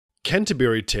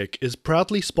Canterbury Tech is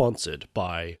proudly sponsored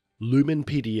by Lumen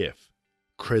PDF,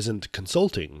 Crescent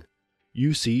Consulting,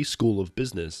 UC School of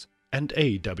Business, and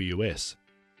AWS.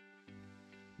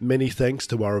 Many thanks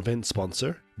to our event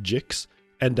sponsor, JIX,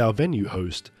 and our venue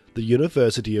host, the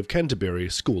University of Canterbury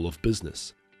School of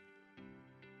Business.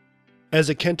 As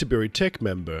a Canterbury Tech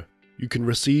member, you can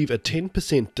receive a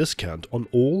 10% discount on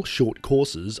all short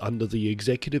courses under the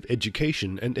Executive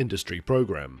Education and Industry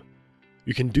program.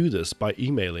 You can do this by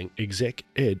emailing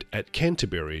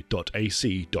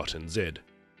execed@canterbury.ac.nz.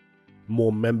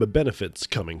 More member benefits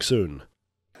coming soon.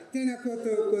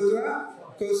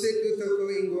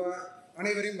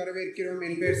 அனைவரையும் வரவேற்கிறோம்.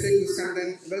 என் பேர் Seku Skandan.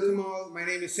 Welcome all. My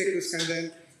name is Seku Skandan.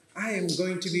 I am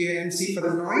going to be a MC for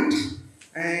the night,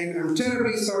 and I'm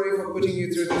terribly sorry for putting you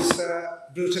through this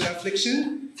brutal affliction,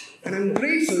 and I'm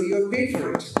grateful you have paid for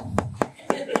it.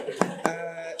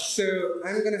 So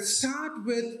I'm going to start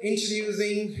with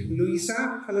introducing Louisa.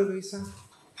 Hello, Louisa.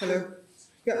 Hello.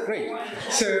 Yeah, great.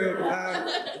 So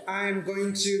I'm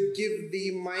going to give the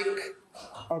mic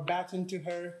or baton to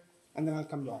her, and then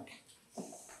I'll come back.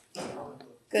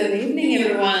 Good evening,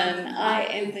 everyone. I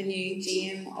am the new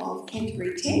GM of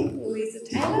Canterbury Tech, Louisa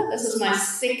Taylor. This is my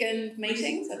second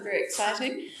meeting, so very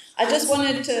exciting. I just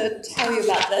wanted to tell you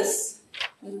about this,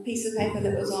 the piece of paper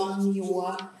that was on your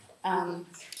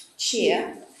chair.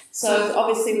 So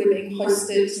obviously we're being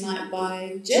hosted tonight by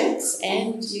JIX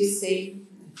and UC,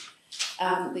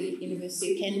 the University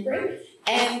of Canterbury.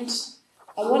 And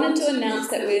I wanted to announce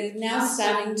that we're now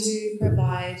starting to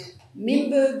provide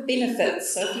member benefits.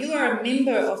 So if you are a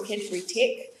member of Canterbury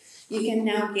Tech, you can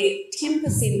now get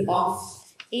 10% off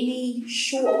any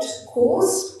short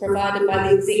course provided by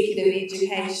the Executive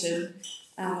Education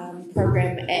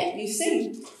program at UC.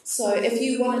 So if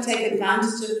you want to take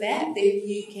advantage of that, then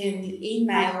you can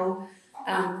email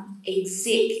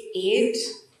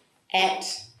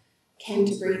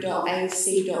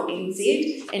execed@canterbury.ac.nz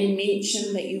and mention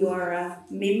that you are a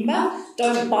member.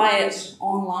 Don't buy it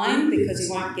online because you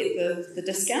won't get the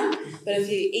discount, but if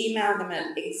you email them at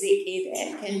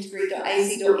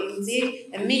execed@canterbury.ac.nz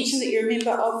and mention that you're a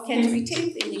member of Canterbury Tech,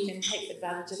 then you can take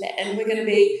advantage of that. And we're going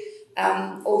to be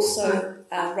also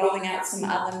rolling out some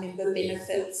other member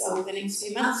benefits over the next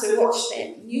few months, so watch that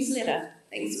newsletter.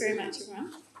 Thanks very much, everyone.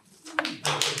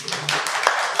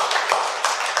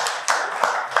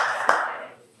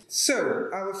 So,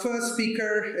 our first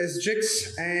speaker is JIX,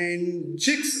 and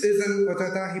JIX is an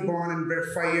Otatahi-born and bred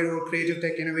 5-year-old creative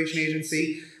tech innovation agency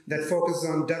that focuses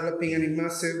on developing an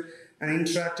immersive and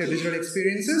interactive digital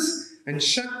experiences. And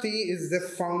Sakthi is the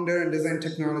founder and design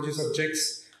technologist of JIX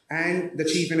and the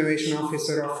chief innovation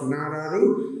officer of Nararu,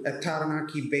 a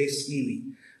Taranaki-based EV.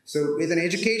 So, with an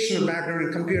educational background in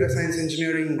computer science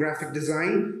engineering, graphic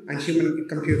design, and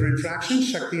human-computer interaction,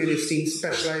 Sakthi and his team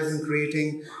specialize in creating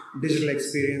digital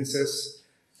experiences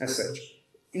as such.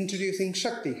 Introducing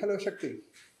Sakthi. Hello, Sakthi.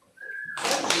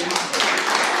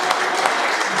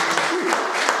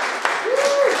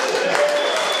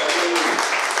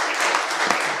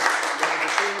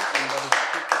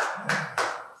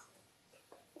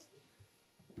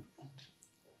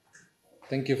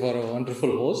 Thank you for a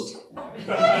wonderful host.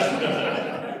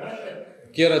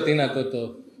 Kia ora tina koto.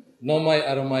 No mai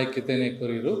aromai kitene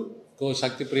kuriru. Ko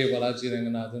Sakthi Priya Balaji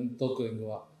Ranganathan toko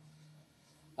ingwa.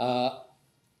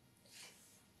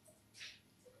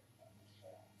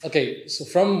 Okay, so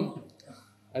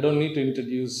I don't need to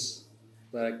introduce,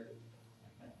 right?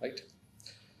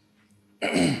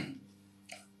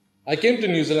 I came to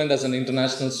New Zealand as an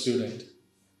international student,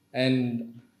 and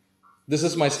this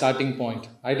is my starting point.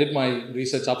 I did my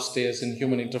research upstairs in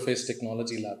Human Interface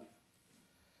Technology Lab.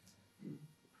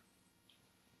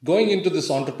 Going into this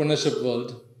entrepreneurship world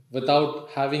without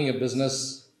having a business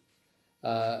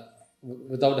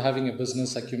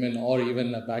acumen or even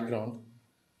a background,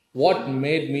 what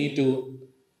made me to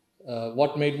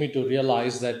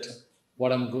realize that what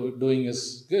I'm doing is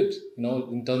good,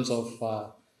 in terms of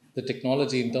the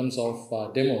technology, in terms of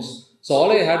demos. So all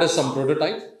I had is some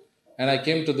prototype. And I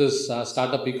came to this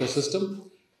startup ecosystem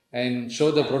and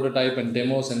showed the prototype and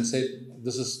demos and said,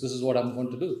 this is what I'm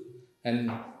going to do. And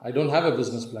I don't have a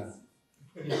business plan.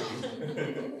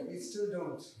 You still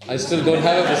don't. I still don't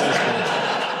have a business plan.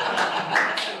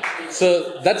 So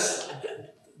that's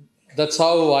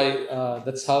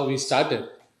how we started.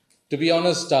 To be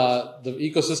honest, the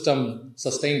ecosystem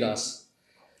sustained us.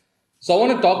 So I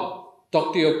want to talk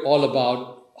to you all about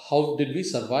how did we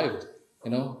survive.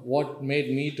 What made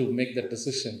me to make that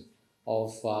decision of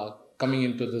coming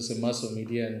into this immersive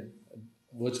media and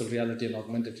virtual reality and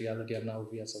augmented reality, and now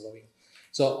we are surviving.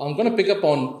 So I'm going to pick up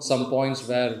on some points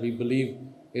where we believe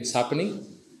it's happening.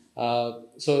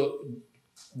 So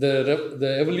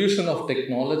the evolution of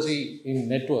technology in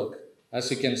network, as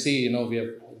you can see, we have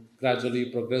gradually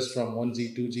progressed from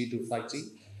 1G, 2G to 5G.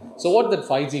 So what that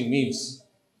 5G means,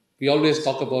 we always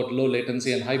talk about low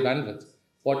latency and high bandwidth.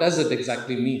 What does it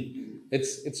exactly mean?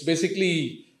 It's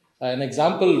basically an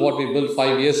example what we built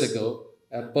 5 years ago.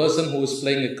 A person who is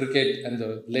playing a cricket and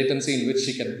the latency in which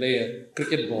she can play a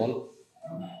cricket ball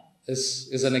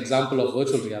is an example of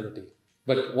virtual reality.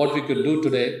 But what we could do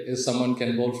today is someone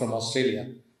can bowl from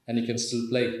Australia and he can still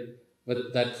play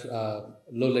with that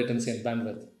low latency and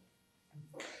bandwidth.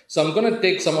 So I'm going to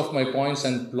take some of my points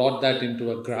and plot that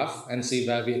into a graph and see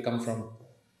where we come from.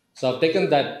 So I've taken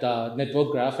that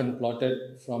network graph and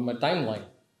plotted from a timeline.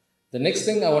 The next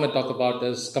thing I want to talk about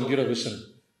is computer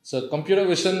vision. So computer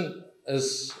vision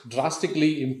is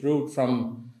drastically improved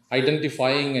from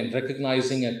identifying and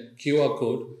recognizing a QR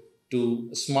code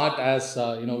to smart as,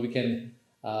 we can,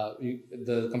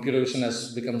 the computer vision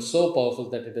has become so powerful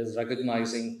that it is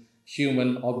recognizing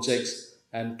human objects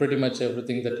and pretty much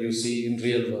everything that you see in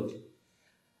real world,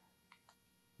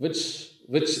 which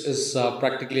is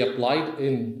practically applied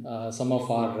in some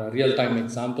of our real-time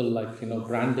example, like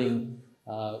branding,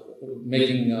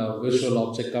 making a visual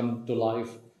object come to life,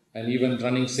 and even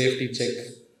running safety check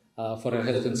for a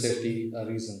health and safety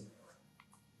reason.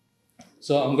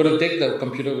 So I'm going to take the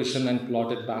computer vision and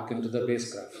plot it back into the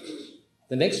base graph.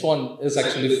 The next one is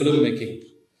actually filmmaking.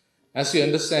 As you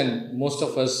understand, most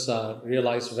of us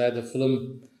realize where the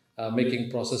film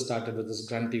making process started with this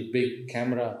grunty big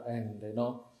camera, and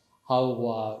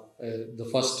how the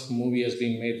first movie has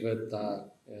been made with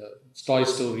Toy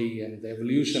Story and the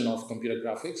evolution of computer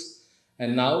graphics.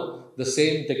 And now the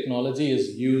same technology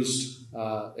is used,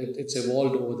 it's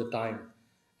evolved over the time.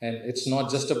 And it's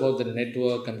not just about the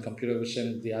network and computer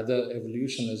vision, the other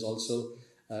evolution is also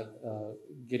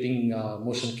getting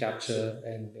motion capture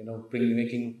and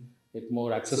making it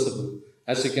more accessible.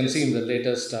 As you can see in the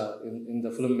latest, in the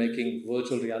filmmaking,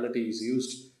 virtual reality is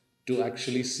used to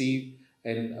actually see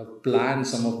and plan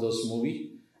some of those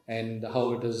movies and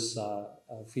how it is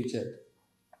featured.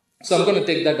 So I'm going to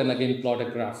take that and again plot a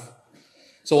graph.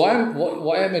 So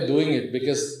why am I doing it?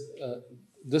 Because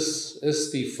this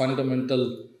is the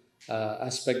fundamental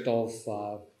aspect of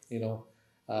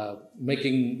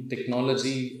making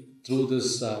technology through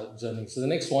this journey. So the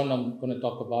next one I'm going to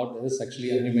talk about is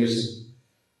actually animation.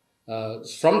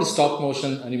 From the stop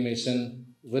motion animation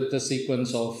with the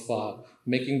sequence of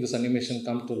making this animation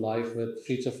come to life with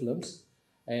feature films,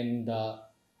 and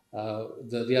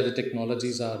the other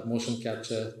technologies are motion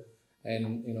capture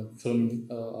and film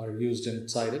are used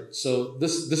inside it. So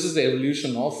this is the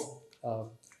evolution of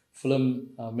film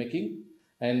making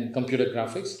and computer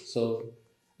graphics. So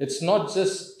it's not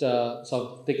just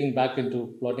so taking back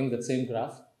into plotting that same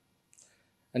graph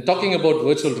and talking about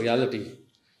virtual reality.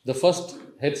 The first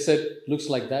headset looks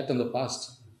like that in the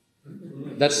past.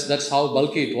 That's how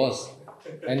bulky it was.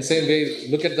 And same way,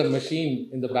 look at the machine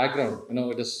in the background.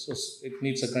 It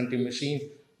needs a grunty machine,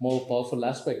 more powerful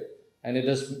aspect. And it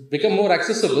has become more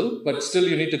accessible, but still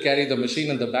you need to carry the machine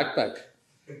in the backpack.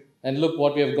 And look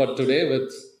what we have got today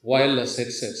with wireless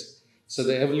headsets. So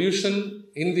the evolution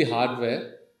in the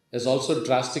hardware has also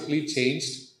drastically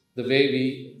changed the way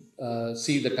we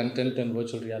see the content in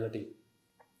virtual reality.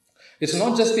 It's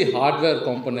not just the hardware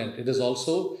component, it is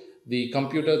also the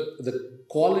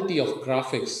quality of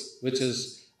graphics, which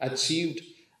is achieved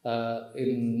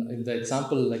in the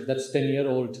example, like that's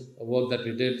 10-year-old work that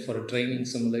we did for a training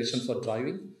simulation for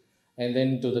driving, and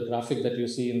then to the graphic that you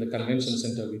see in the convention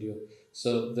center video.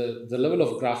 So the level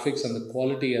of graphics and the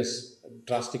quality has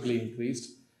drastically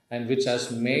increased, and which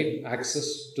has made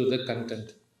access to the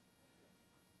content.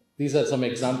 These are some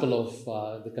example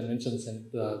of the convention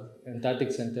center,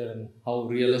 Antarctic Center, and how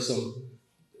realism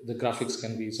the graphics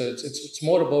can be. So it's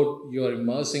more about you are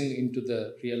immersing into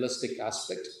the realistic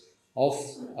aspect of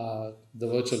the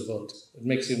virtual world. It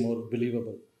makes you more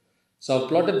believable. So I've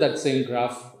plotted that same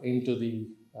graph into the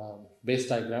base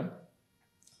diagram.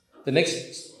 The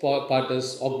next part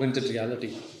is augmented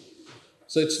reality.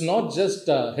 So it's not just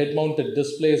head-mounted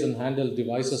displays and handheld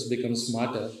devices become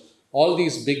smarter. All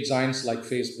these big giants like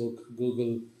Facebook,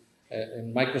 Google,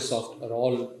 and Microsoft are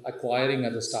all acquiring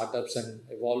other startups and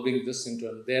evolving this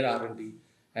into their R&D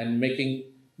and making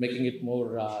it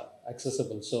more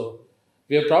accessible. So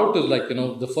we are proud to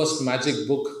the first magic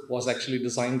book was actually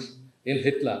designed in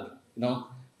HitLab.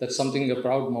 That's something, a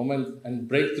proud moment and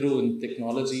breakthrough in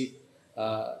technology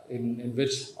in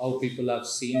which how people have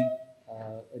seen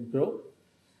it grow.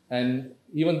 And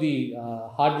even the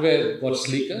hardware got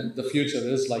sleeker. The future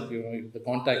is the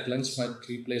contact lens might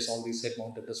replace all these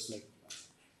head-mounted display.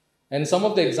 And some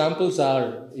of the examples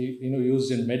are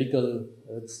used in medical.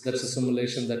 That's a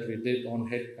simulation that we did on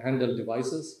handheld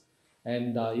devices,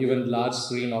 and even large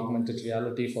screen augmented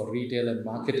reality for retail and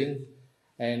marketing,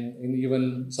 and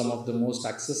even some of the most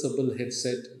accessible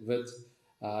headset with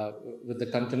the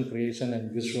content creation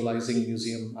and visualizing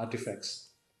museum artifacts.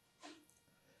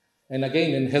 And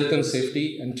again, in health and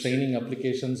safety and training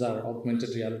applications, our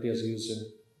augmented reality is used in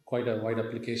quite a wide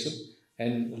application,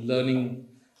 and learning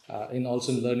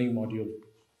also in learning module.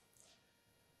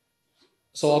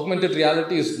 So augmented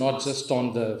reality is not just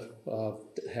on the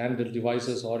handheld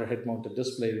devices or a head-mounted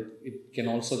display. It can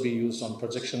also be used on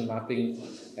projection mapping,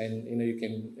 and you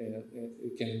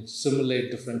can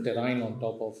simulate different terrain on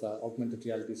top of augmented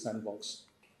reality sandbox.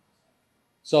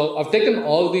 So I've taken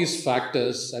all these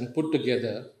factors and put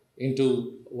together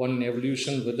into one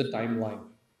evolution with the timeline.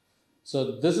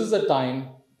 So this is a time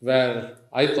where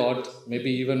I thought, maybe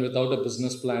even without a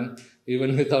business plan,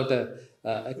 even without a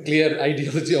clear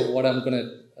ideology of what I'm going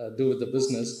to do with the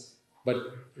business, but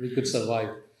we could survive.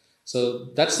 So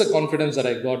that's the confidence that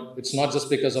I got. It's not just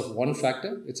because of one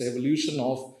factor. It's evolution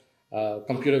of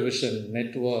computer vision,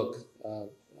 network,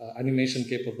 animation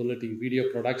capability,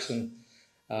 video production,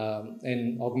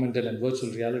 and augmented and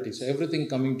virtual reality. So everything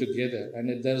coming together.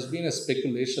 And there's been a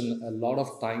speculation a lot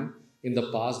of time in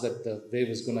the past that the wave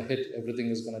is going to hit,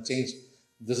 everything is going to change.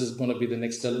 This is going to be the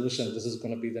next television. This is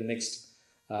going to be the next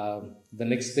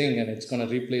thing, and it's going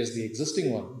to replace the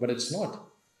existing one. But it's not.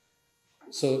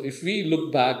 So if we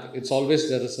look back, it's always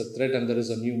there is a threat and there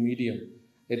is a new medium.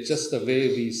 It's just the way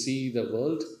we see the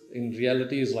world. In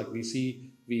reality, is like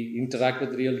we interact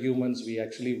with real humans. We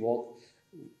actually walk.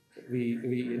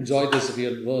 We enjoy this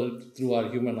real world through our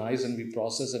human eyes, and we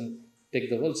process and take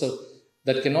the world. So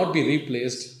that cannot be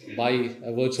replaced by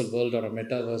a virtual world or a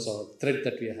metaverse or a threat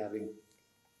that we are having.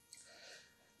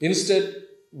 Instead,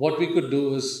 what we could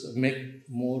do is make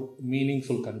more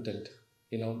meaningful content.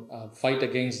 Fight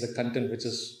against the content which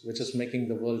is making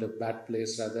the world a bad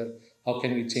place. Rather, how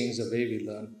can we change the way we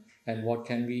learn, and what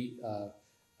can we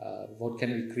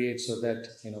create so that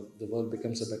the world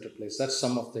becomes a better place? That's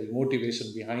some of the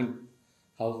motivation behind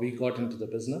how we got into the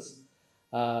business.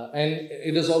 And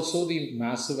it is also the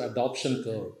massive adoption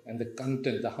curve and the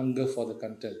content, the hunger for the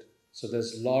content. So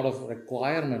there's a lot of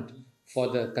requirement for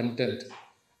the content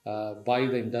by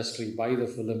the industry, by the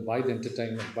film, by the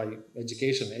entertainment, by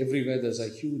education. Everywhere there's a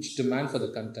huge demand for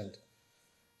the content.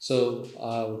 So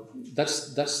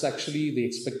that's actually the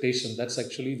expectation. That's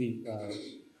actually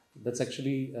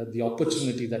the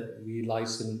opportunity that we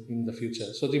lies in the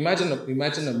future. So imagine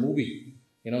a movie.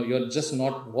 You're just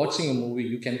not watching a movie.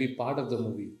 You can be part of the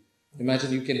movie.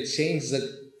 Imagine you can change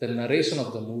the narration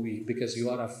of the movie because you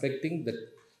are affecting the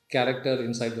character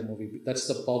inside the movie. That's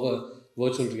the power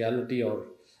virtual reality or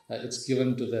it's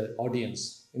given to the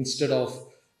audience. Instead of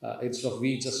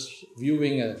we just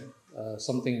viewing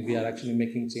something, we are actually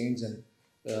making change, and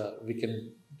we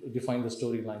can define the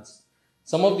storylines.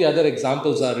 Some of the other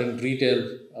examples are in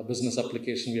retail business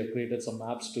application. We have created some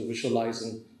apps to visualize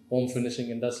in home finishing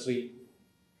industry,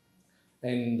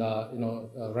 and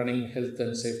running health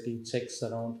and safety checks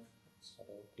around,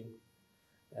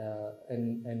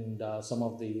 and some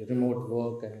of the remote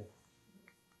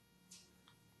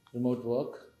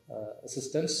work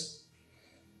assistance.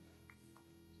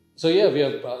 So yeah, we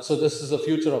have. So this is the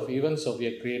future of events. So we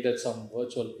have created some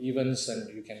virtual events, and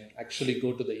you can actually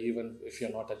go to the event if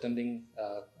you're not attending,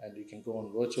 and you can go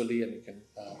on virtually and you can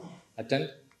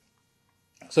attend.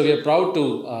 So we are proud to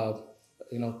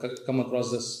come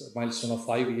across this milestone of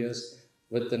 5 years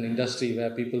with an industry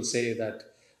where people say that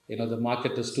the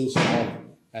market is too small,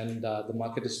 and the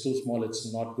market is too small.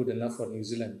 It's not good enough for New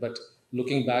Zealand. But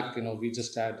looking back, we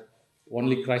just had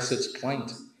only Christchurch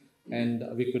client. And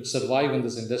we could survive in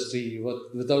this industry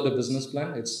without a business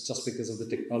plan. It's just because of the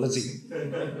technology.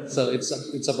 So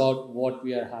it's about what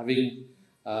we are having,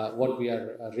 what we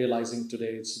are realizing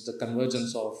today. It's the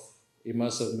convergence of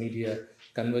immersive media,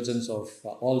 convergence of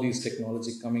all these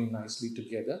technology coming nicely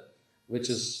together, which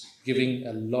is giving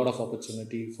a lot of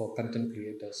opportunity for content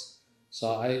creators.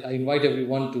 So I invite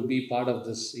everyone to be part of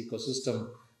this ecosystem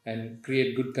and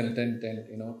create good content,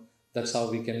 and that's how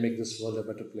we can make this world a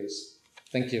better place.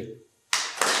 Thank you.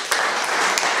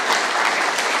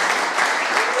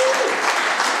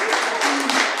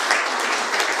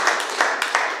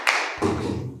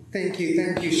 Thank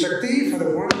you, Sakthi, for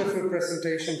the wonderful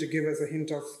presentation to give us a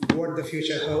hint of what the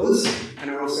future holds,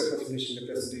 and also for finishing the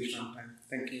presentation on time.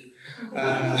 Thank you.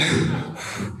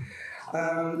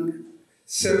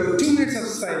 So 2 minutes of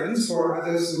silence for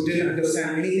others who didn't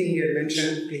understand anything you had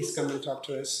mentioned. Please come and talk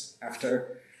to us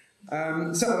after.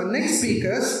 So our next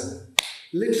speakers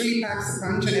literally packs a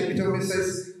punch and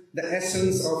epitomizes the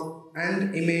essence of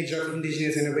and image of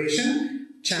indigenous innovation,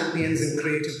 champions in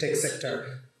creative tech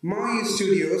sector. Maui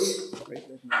Studios. Wait, let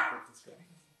me get this guy.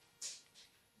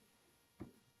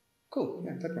 Cool,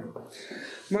 yeah, that one.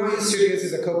 Maui Studios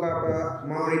is a kaupapa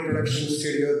Maori production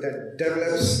studio that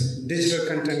develops digital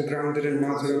content grounded in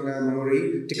Mazurunga,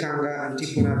 Maori, Tikanga, and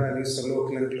Tipuna values for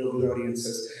local and global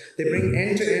audiences. They bring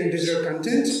end-to-end digital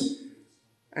content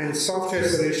and software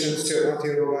solutions to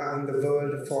Aotearoa and the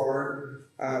world for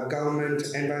government,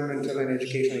 environmental, and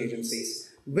educational agencies.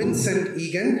 Vincent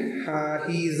Egan,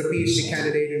 he is a PhD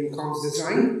candidate in comms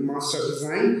design, master of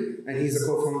design, and he's a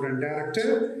co-founder and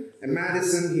director. And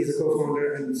Madison, he's a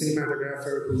co-founder and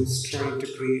cinematographer who is trying to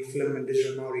create film and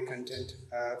digital Maori content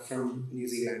from New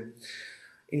Zealand.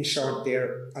 In short,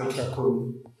 they're ultra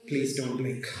cool. Please don't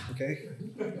blink, okay?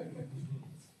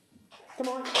 Come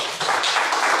on.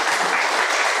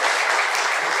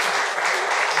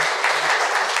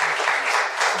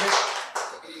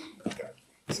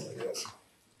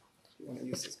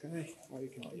 Use this guy. Oh, you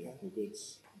can, yeah, we're good.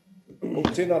 O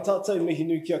tēnā tātou, mihi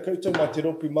nui kia koutou, mai te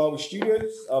Ropu Maui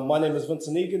Studios. My name is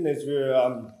Vincent Egan, as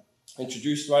we're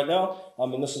introduced right now,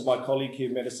 and this is my colleague here,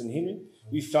 Madison Henry.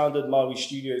 We founded Maui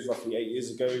Studios roughly 8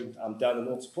 years ago down in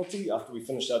Otapoti after we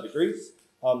finished our degrees.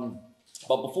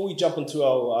 But before we jump into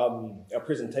our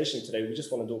presentation today, we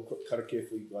just want to do a quick karakia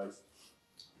for you guys.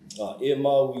 E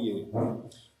Maui e,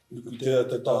 rukutea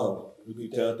te taho,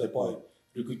 rukutea te pai,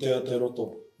 rukutea te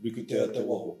roto, rukutea te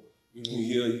waho.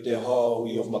 Nuhia I te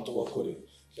hāui of matua kore,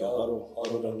 kia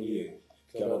arorangi e,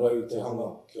 kia rau te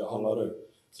hanga, kia hanga rau.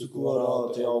 Tuku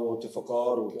ara te ao o te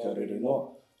whakaaro, kia rere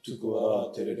noa, tuku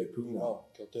ara te rere pūnga,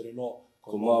 kia tere noa.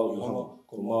 Ko Māui hanga,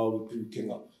 ko Māui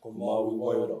pūkenga, ko Māui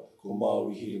waiora, ko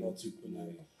Māui hiringa tūpuna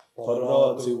e.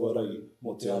 Parara te warai,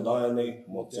 mo te anaia nei,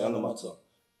 mo te anamata.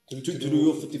 Tuturu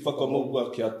o whiti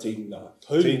whakamoua kia tīna,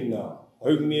 tīna,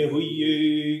 haumea hui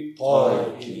e,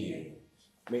 pai ki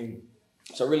e.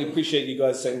 So I really appreciate you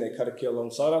guys saying that karakia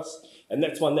alongside us. And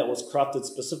that's one that was crafted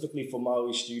specifically for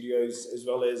Maui Studios, as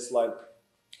well as like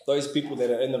those people that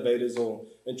are innovators or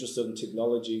interested in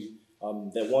technology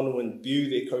that want to imbue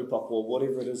their kaupapa or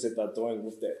whatever it is that they're doing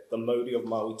with that, the mauri of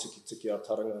Maui Tiki Tiki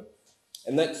Aotaranga.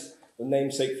 And that's the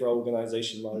namesake for our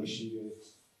organisation, Maui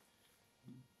Studios.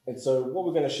 And so what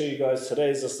we're going to show you guys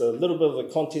today is just a little bit of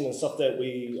the content and stuff that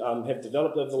we have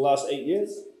developed over the last 8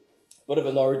 years. Bit of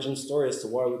an origin story as to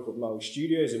why we called Maui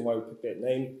Studios and why we picked that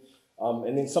name.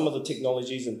 And then some of the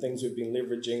technologies and things we've been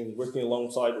leveraging, working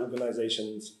alongside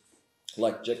organisations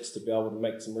like JIX to be able to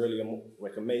make some really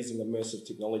like amazing immersive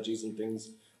technologies and things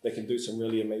that can do some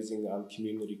really amazing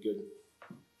community good.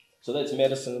 So that's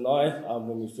Madison and I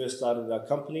when we first started our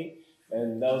company,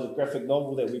 and that was a graphic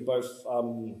novel that we both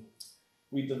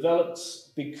we developed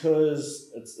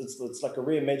because it's like a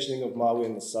reimagining of Maui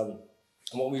in the sun.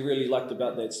 And what we really liked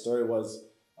about that story was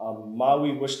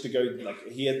Maui wished to go, like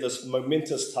he had this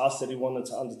momentous task that he wanted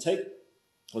to undertake.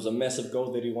 It was a massive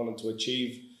goal that he wanted to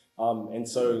achieve. And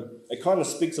so it kind of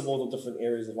speaks of all the different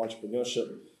areas of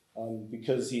entrepreneurship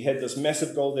because he had this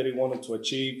massive goal that he wanted to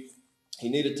achieve. He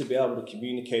needed to be able to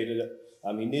communicate it.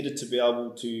 He needed to be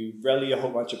able to rally a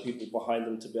whole bunch of people behind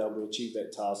him to be able to achieve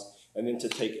that task and then to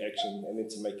take action and then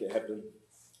to make it happen.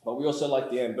 But we also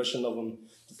like the ambition of him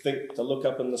to think, to look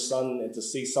up in the sun and to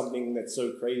see something that's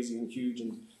so crazy and huge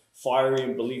and fiery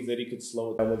and believe that he could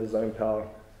slow it down with his own power.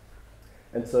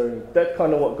 And so that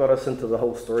kind of what got us into the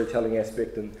whole storytelling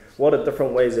aspect and what are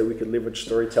different ways that we could leverage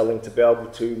storytelling to be able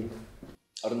to,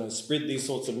 I don't know, spread these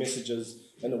sorts of messages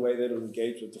in a way that will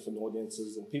engage with different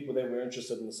audiences and people that were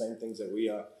interested in the same things that we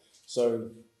are. So,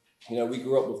 you know, we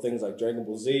grew up with things like Dragon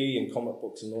Ball Z and comic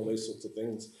books and all those sorts of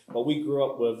things. But we grew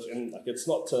up with, and like it's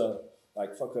not to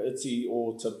like whakaiti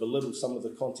or to belittle some of the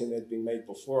content that had been made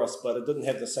before us, but it didn't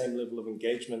have the same level of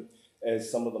engagement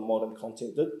as some of the modern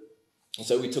content did. And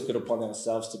so we took it upon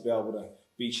ourselves to be able to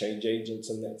be change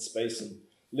agents in that space and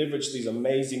leverage these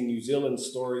amazing New Zealand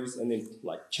stories and then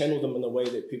like channel them in a way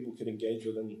that people could engage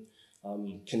with and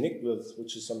connect with,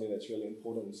 which is something that's really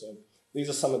important. So these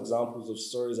are some examples of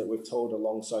stories that we've told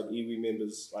alongside iwi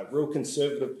members, like real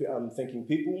conservative thinking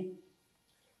people,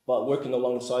 but working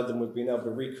alongside them, we've been able to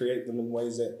recreate them in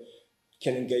ways that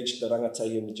can engage the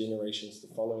rangatahi and the generations to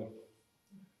follow.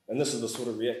 And this is the sort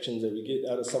of reactions that we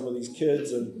get out of some of these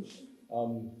kids, and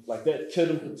like that kid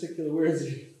in particular, where is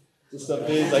he? Just up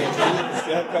there, he's like,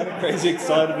 how kind of crazy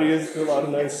excited he is to, I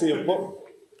don't know, see a book.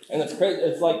 And it's crazy,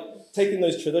 it's like taking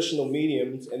those traditional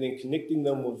mediums and then connecting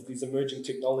them with these emerging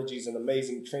technologies and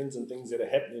amazing trends and things that are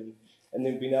happening, and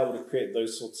then being able to create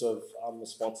those sorts of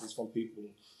responses from people.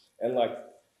 And like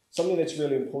something that's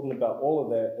really important about all of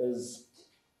that is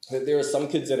that there are some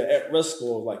kids that are at risk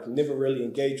or like never really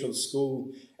engage with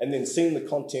school, and then seeing the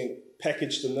content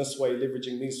packaged in this way,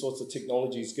 leveraging these sorts of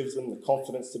technologies, gives them the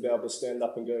confidence to be able to stand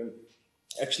up and go,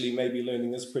 actually, maybe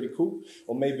learning is pretty cool,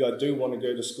 or maybe I do want to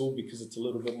go to school because it's a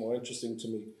little bit more interesting to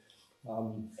me.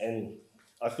 And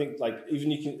I think like even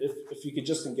you can, if you could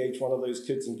just engage one of those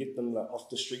kids and get them like, off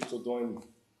the streets or doing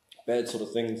bad sort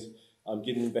of things,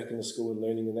 getting them back into school and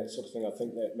learning and that sort of thing, I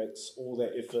think that makes all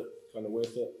that effort kind of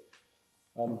worth it.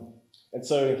 And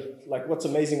so like what's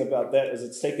amazing about that is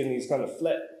it's taken these kind of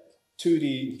flat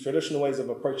 2D traditional ways of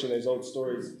approaching those old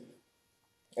stories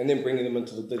and then bringing them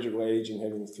into the digital age and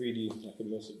having 3D like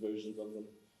immersive versions of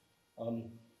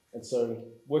them. And so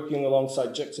working alongside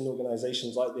JICs and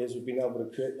organisations like theirs, we've been able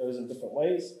to create those in different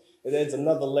ways. It adds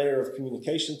another layer of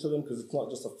communication to them because it's not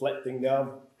just a flat thing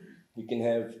down. You can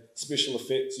have special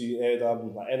effects, you add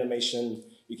like animation,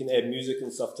 you can add music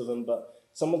and stuff to them, but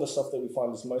some of the stuff that we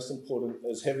find is most important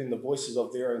is having the voices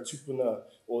of their own tupuna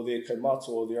or their kaumata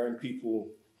or their own people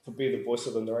to be the voice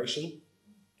of the narration.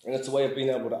 And it's a way of being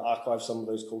able to archive some of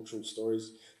those cultural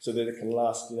stories so that it can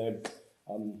last,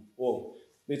 well,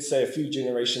 let's say a few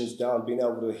generations down, being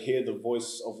able to hear the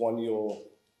voice of one of your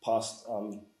past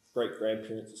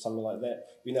great-grandparents or something like that,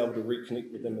 being able to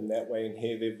reconnect with them in that way and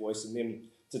hear their voice and them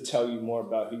to tell you more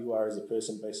about who you are as a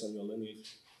person based on your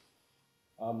lineage.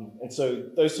 And so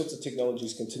those sorts of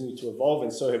technologies continue to evolve,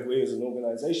 and so have we as an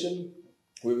organisation,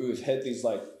 where we've had these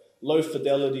like low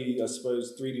fidelity, I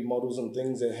suppose, 3D models and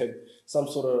things that had some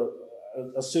sort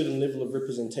of a certain level of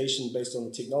representation based on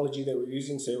the technology that we're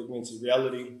using, say augmented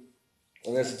reality.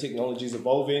 And as the technology is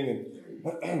evolving,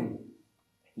 and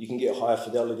you can get higher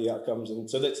fidelity outcomes, and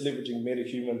so that's leveraging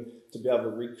MetaHuman to be able to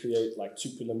recreate like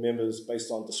tupuna members based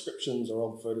on descriptions or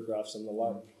old photographs and the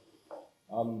like.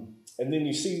 And then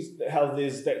you see how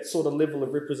there's that sort of level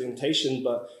of representation,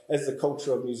 but as the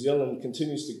culture of New Zealand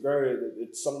continues to grow,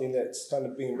 it's something that's kind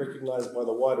of being recognised by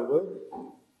the wider world.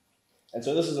 And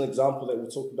so this is an example that we'll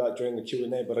talk about during the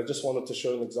Q&A, but I just wanted to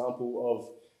show an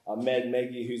example of Mad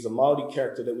Maggie, who's a Māori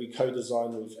character that we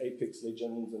co-designed with Apex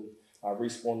Legends and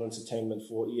Respawn Entertainment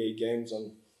for EA Games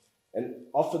and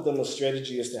offered them a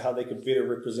strategy as to how they could better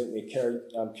represent their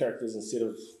characters instead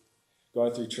of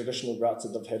going through traditional routes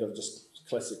that they've had of just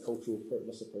classic cultural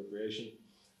misappropriation.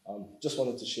 Just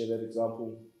wanted to share that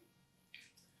example.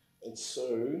 And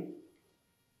so,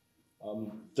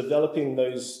 developing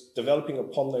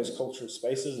upon those cultural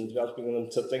spaces and developing them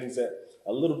into things that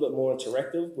are a little bit more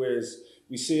interactive, whereas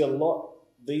we see a lot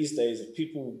these days of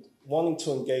people wanting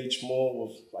to engage more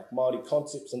with like Māori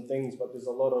concepts and things, but there's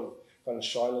a lot of kind of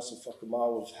shyness or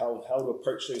whakamā of how to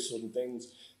approach those sort of things,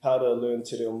 how to learn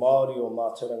te reo Māori or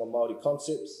mātauranga Māori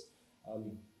concepts.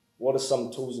 What are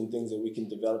some tools and things that we can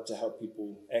develop to help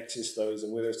people access those,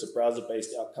 and whether it's a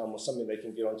browser-based outcome or something they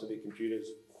can get onto their computers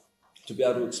to be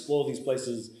able to explore these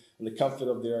places in the comfort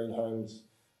of their own homes,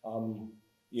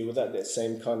 without that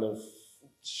same kind of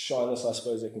shyness, I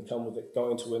suppose, that can come with it,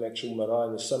 going to an actual marae,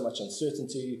 and there's so much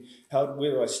uncertainty.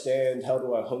 Where do I stand? How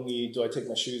do I hungi? Do I take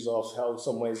my shoes off? How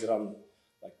some ways that I'm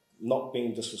like not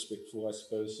being disrespectful, I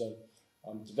suppose. So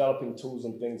developing tools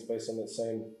and things based on that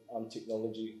same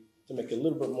technology to make it a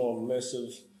little bit more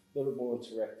immersive, a little bit more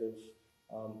interactive,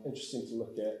 interesting to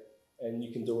look at, and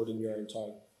you can do it in your own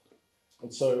time.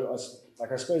 And so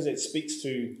I suppose that speaks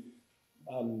to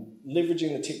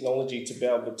leveraging the technology to be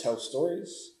able to tell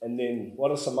stories, and then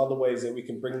what are some other ways that we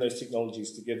can bring those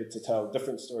technologies together to tell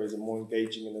different stories in more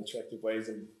engaging and interactive ways.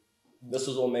 And this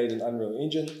was all made in Unreal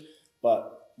Engine,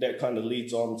 but that kind of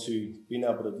leads on to being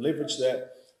able to leverage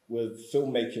that with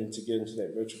filmmaking to get into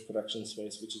that virtual production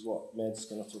space, which is what Mads is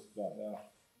going to talk about now.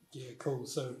 Yeah, cool.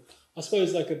 So I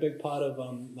suppose like a big part of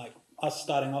like us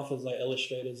starting off as like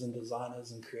illustrators and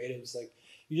designers and creatives, like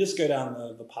you just go down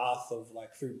the path of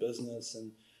like through business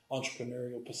and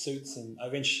entrepreneurial pursuits, and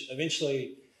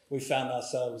eventually we found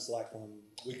ourselves like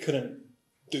we couldn't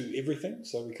do everything,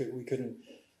 so we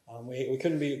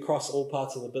couldn't be across all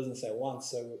parts of the business at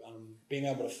once. So being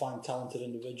able to find talented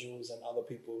individuals and other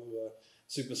people who are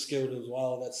super skilled as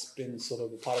well, that's been sort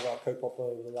of a part of our kaupapa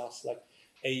over the last like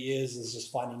 8 years, is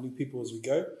just finding new people as we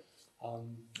go.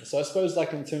 So I suppose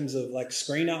like in terms of like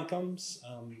screen outcomes,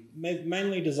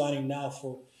 mainly designing now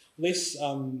for less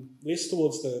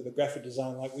towards the graphic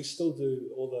design. Like we still do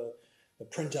all the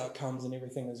print outcomes and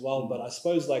everything as well, but I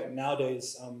suppose like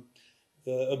nowadays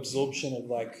the absorption of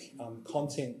like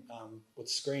content with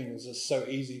screen is just so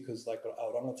easy because like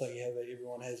Ranganathan,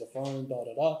 everyone has a phone,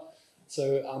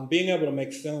 So being able to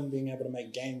make film, being able to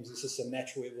make games, it's just a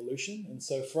natural evolution. And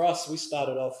so for us, we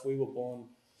started off, we were born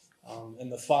in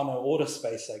the whānau order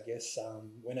space, I guess.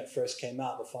 When it first came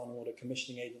out, the whānau order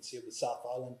commissioning agency of the South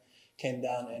Island came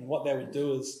down, and what they would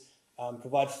do is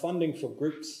provide funding for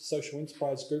groups, social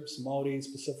enterprise groups,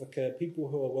 Māoris, Pacifica, people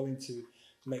who are willing to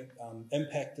make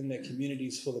impact in their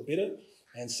communities for the better.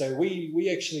 And so we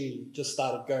actually just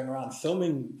started going around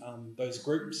filming those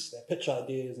groups, their pitch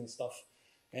ideas and stuff.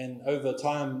 And over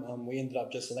time, we ended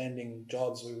up just landing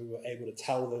jobs where we were able to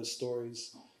tell those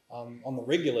stories on the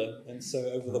regular. And so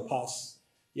over the past,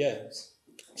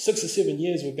 6 or 7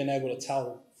 years, we've been able to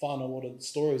tell whānau water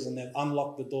stories, and they've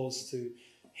unlocked the doors to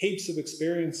heaps of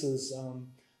experiences.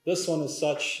 This one is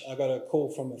such, I got a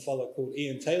call from a fellow called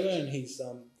Ian Taylor, and he's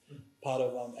part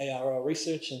of ARL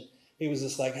research, and he was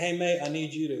just like, hey mate, I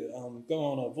need you to go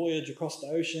on a voyage across the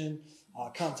ocean. I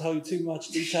can't tell you too much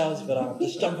details, but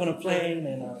just jump on a plane.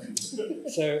 And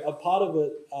so a part of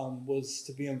it was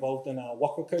to be involved in our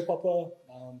waka kaupapa,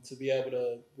 to be able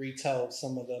to retell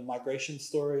some of the migration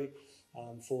story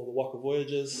for the waka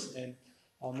voyages. And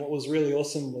what was really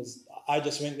awesome was I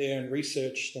just went there and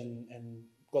researched and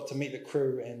got to meet the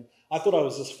crew. And I thought I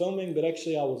was just filming, but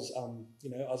actually I was,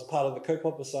 I was a part of the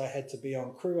kaupapa, so I had to be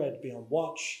on crew, I had to be on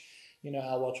watch.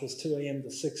 Our watch was 2 a.m. to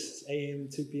 6 a.m.,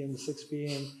 2 p.m. to 6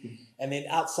 p.m. And then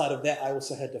outside of that, I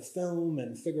also had to film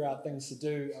and figure out things to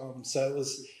do. So it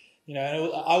was,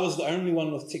 I was the only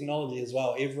one with technology as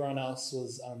well. Everyone else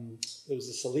was, it was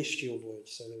a celestial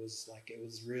voyage. So it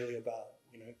was really about,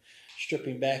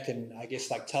 stripping back and I guess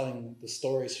like telling the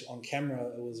stories on camera.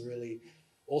 It was really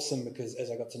awesome because as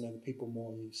I got to know the people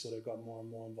more, you sort of got more and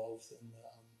more involved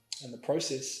in the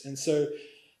process. And so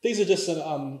these are just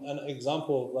an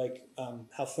example of like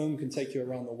how film can take you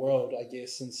around the world, I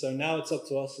guess. And so now it's up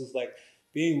to us as like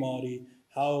being Māori,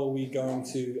 how are we going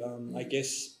to, I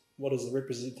guess, what is the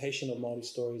representation of Māori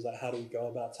stories? Like how do we go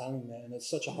about telling that? And it's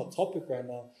such a hot topic right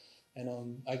now.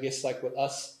 And I guess like with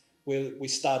us, we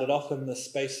started off in the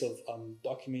space of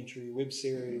documentary, web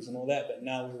series and all that, but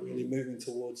now we're really moving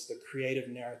towards the creative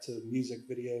narrative, music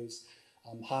videos,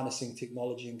 harnessing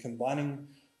technology and combining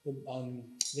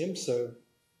them. So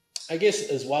I guess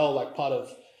as well, like part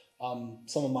of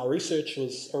some of my research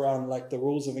was around like the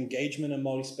rules of engagement in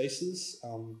Māori spaces,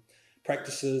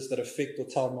 practices that affect or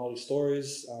tell Māori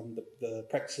stories, the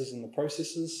practices and the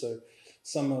processes. So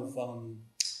some of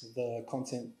the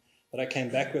content that I came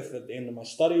back with at the end of my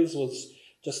studies was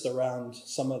just around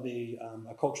some of the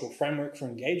a cultural framework for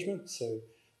engagement. So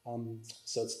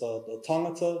it's the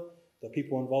tangata, the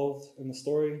people involved in the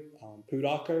story,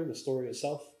 pūrākau, the story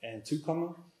itself, and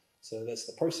tūkanga. So that's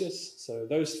the process. So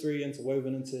those three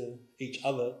interwoven into each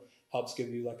other helps give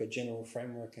you like a general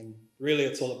framework. And really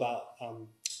it's all about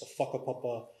the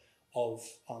whakapapa of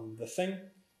the thing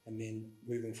and then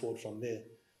moving forward from there.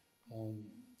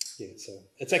 So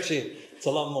it's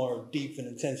a lot more deep and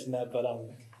intense than that, but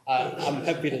I'm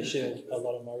happy to share a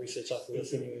lot of my research after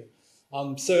this anyway.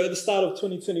 So at the start of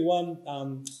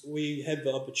 2021, we had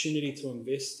the opportunity to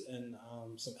invest in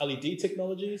some LED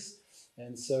technologies.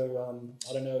 And so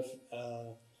I don't know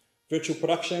if virtual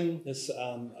production is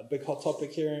a big hot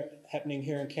topic happening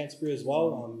here in Canterbury as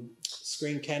well.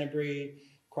 Screen Canterbury,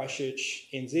 Christchurch,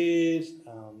 NZ,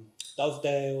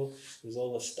 Dovedale, there's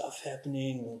all this stuff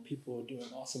happening, people are doing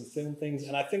awesome film things.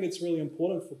 And I think it's really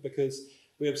important because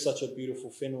we have such a beautiful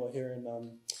whenua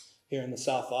here in the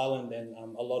South Island, and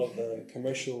a lot of the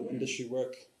commercial industry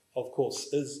work, of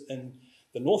course, is in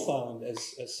the North Island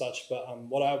as such. But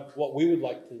what we would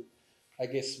like to, I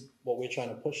guess what we're trying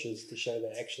to push is to show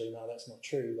that actually, no, that's not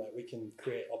true. Like we can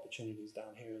create opportunities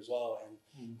down here as well.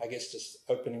 And I guess just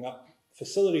opening up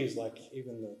facilities like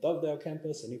even the Dovedale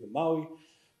campus and even Maui,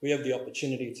 we have the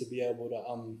opportunity to be able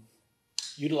to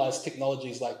utilize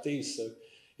technologies like these. So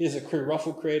here's a crew,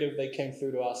 Ruffle Creative, they came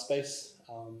through to our space.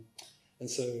 And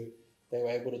so they were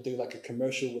able to do like a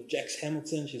commercial with Jax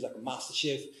Hamilton. She's like a master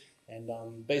chef, and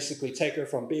basically take her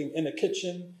from being in a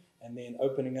kitchen and then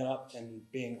opening it up and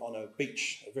being on a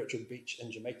beach, a virtual beach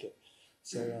in Jamaica.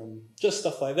 So just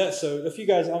stuff like that. So if you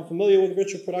guys aren't familiar with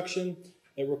virtual production,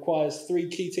 it requires 3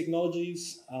 key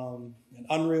technologies: an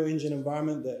Unreal Engine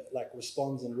environment that like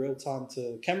responds in real time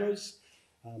to cameras,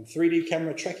 3D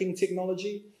camera tracking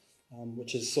technology,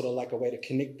 which is sort of like a way to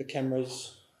connect the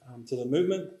cameras to the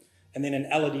movement, and then an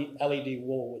LED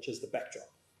wall, which is the backdrop.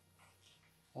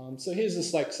 So here's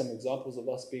just like some examples of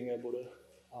us being able to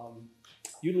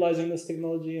utilizing this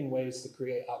technology in ways to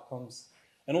create outcomes.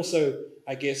 And also,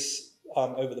 I guess,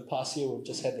 over the past year, we've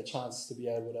just had the chance to be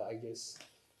able to, I guess,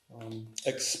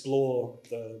 explore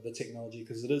the technology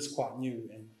because it is quite new.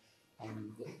 And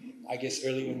I guess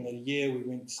earlier in the year, we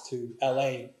went to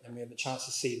LA and we had the chance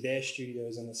to see their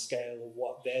studios and the scale of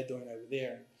what they're doing over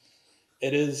there.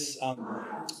 It is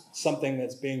something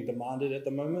that's being demanded at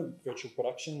the moment, virtual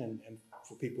production, and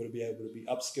for people to be able to be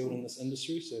upskilled in this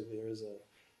industry. So there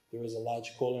is a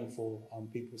large calling for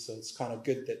people. So it's kind of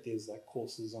good that there's like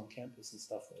courses on campus and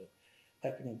stuff that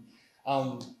are happening.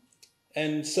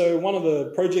 And so one of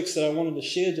the projects that I wanted to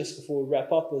share just before we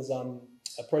wrap up is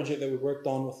a project that we worked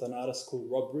on with an artist called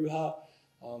Rob Bruha,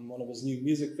 one of his new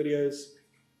music videos.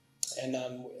 And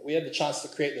we had the chance to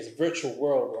create this virtual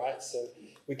world, right? So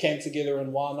we came together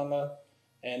in Wānanga,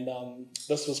 and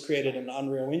this was created in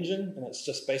Unreal Engine, and it's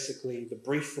just basically the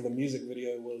brief for the music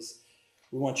video was,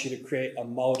 we want you to create a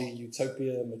Māori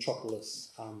utopia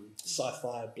metropolis,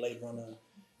 sci-fi, Blade Runner,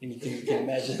 anything you can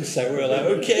imagine. So we were like,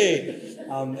 okay.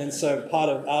 And so part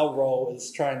of our role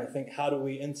is trying to think, how do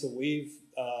we interweave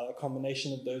a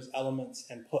combination of those elements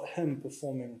and put him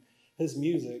performing his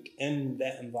music in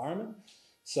that environment.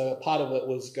 So a part of it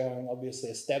was going, obviously,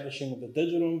 establishing the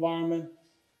digital environment,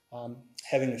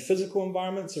 having the physical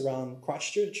environments around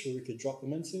Christchurch where we could drop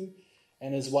them into,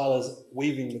 and as well as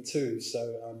weaving the two.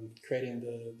 So creating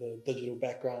the digital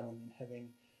background and having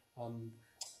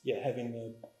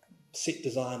the set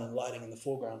design and lighting in the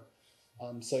foreground.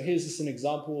 So here's just an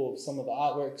example of some of the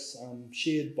artworks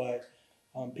shared by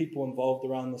people involved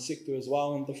around the sector as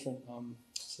well in different,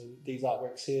 so these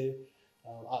artworks here,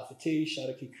 Art for Tea,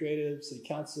 Sharaki Creative, City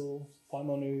Council,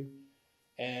 Paimonu,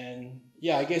 and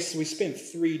yeah, I guess we spent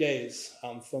 3 days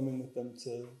filming with them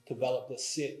to develop this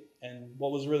set. And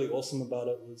what was really awesome about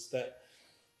it was that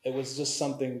it was just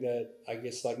something that I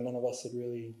guess like none of us had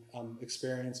really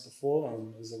experienced before.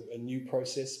 It was a new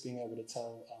process, being able to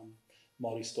tell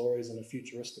Māori stories in a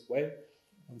futuristic way.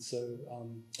 And so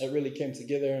it really came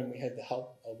together, and we had the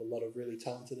help of a lot of really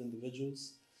talented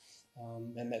individuals.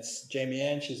 And that's Jamie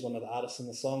Ann, she's one of the artists in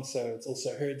the song, so it's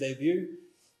also her debut.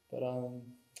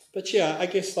 But yeah, I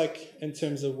guess like in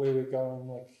terms of where we're going,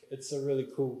 like it's a really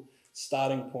cool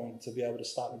starting point to be able to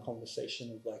start a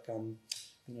conversation of like,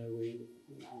 you know,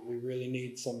 we really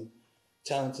need some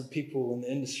talented people in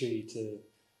the industry to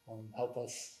help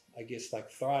us, I guess, like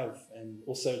thrive. And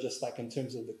also just like in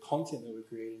terms of the content that we're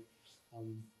creating,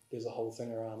 there's a whole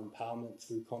thing around empowerment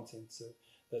through content. So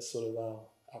that's sort of our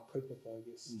kaupapa, I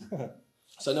guess.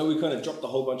 So I know we kind of dropped a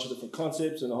whole bunch of different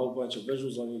concepts and a whole bunch of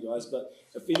visuals on you guys, but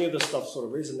if any of this stuff sort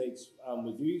of resonates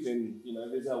with you, then, you know,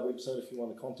 there's our website if you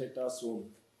want to contact us, or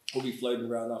we'll be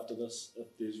floating around after this if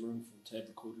there's room to have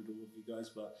recorded all with you guys.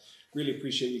 But really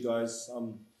appreciate you guys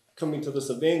coming to this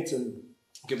event and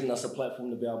giving us a platform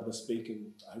to be able to speak,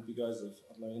 and I hope you guys have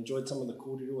enjoyed some of the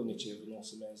kōrero and that you have an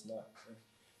awesome man's night. So,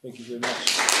 thank you very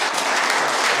much.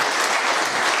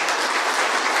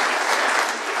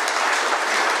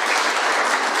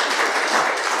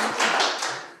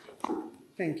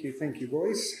 Thank you,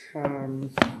 boys.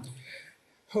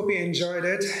 Hope you enjoyed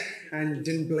it and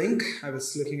didn't blink. I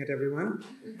was looking at everyone.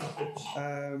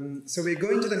 So we're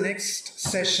going to the next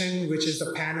session, which is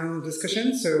the panel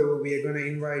discussion. So we are going to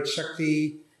invite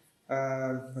Sakthi.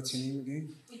 What's your name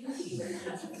again?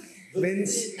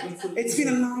 Vince. It's been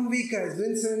a long week, guys.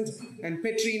 Vincent and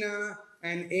Petrina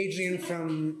and Adrian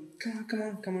from.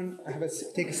 Come on.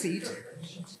 Take a seat.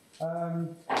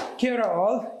 Kia ora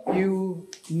all. You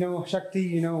know Sakthi,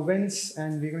 you know Vince,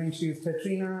 and we're going to introduce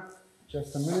Petrina.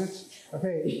 Just a minute.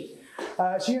 Okay.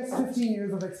 She has 15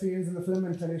 years of experience in the film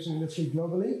and television industry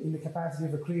globally in the capacity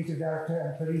of a creative director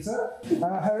and producer.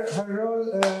 Her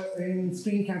role in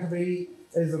Screen Canterbury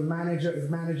is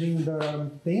managing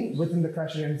the thing within the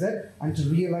Crusher NZ and to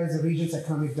realize the region's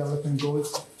economic development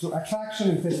goals through attraction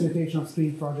and facilitation of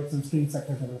screen projects and screen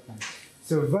sector development.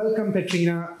 So welcome,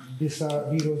 Petrina. This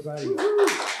Heroes Value.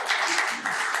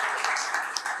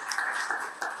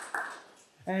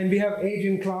 And we have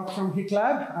Adrian Clark from HIT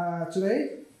Lab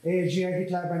today. AGI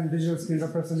HIT Lab and Digital Screen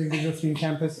representing Digital Screen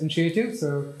Campus Initiative.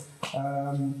 So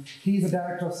he's a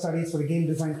Director of Studies for the Game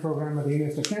Design Program at the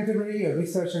University of Canterbury, a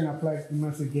researcher in applied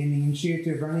immersive gaming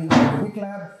initiative running at the HIT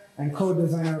Lab, and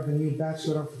co-designer of the new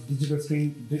Bachelor of Digital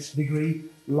Screen degree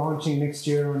launching next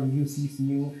year on UC's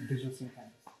new Digital Screen Campus.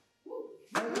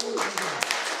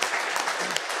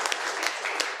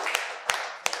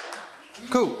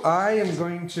 Cool. I am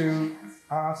going to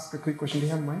ask a quick question. Do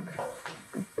you have a mic?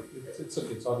 It's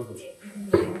okay. It's audible.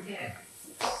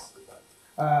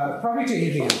 Probably to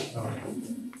Adrian.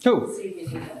 Cool.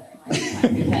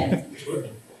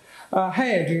 Hey,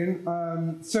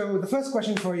 Adrian. So the first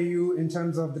question for you in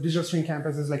terms of the Digital Screen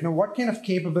Campus is like, what kind of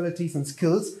capabilities and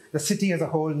skills the city as a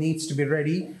whole needs to be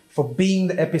ready for being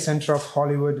the epicenter of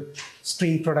Hollywood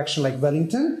screen production like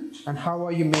Wellington, and how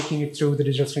are you making it through the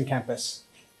Digital Screen Campus?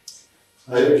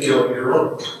 Hey, you're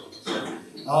on.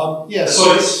 Yeah,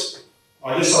 so it's,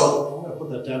 I guess I'm going to put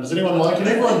that down. Does anyone like it?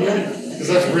 Everyone hear me? Because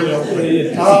that's really awkward.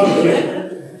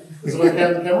 Is it okay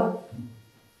on the camera?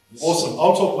 Awesome.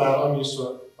 I'll talk loud. I'm used to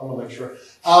it. I'm a lecturer.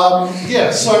 So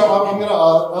I'm going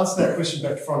to answer that question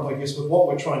back to front, I guess, with what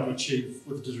we're trying to achieve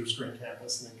with the Digital Screen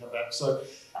Campus, and then come back. So,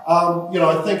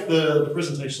 I think the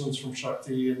presentations from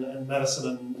Sakthi and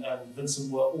Madison and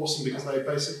Vincent were awesome because they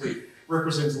basically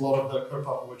represent a lot of the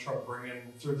kaupapa we're trying to bring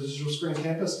in through the Digital Screen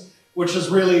Campus, which is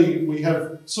really, we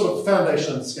have sort of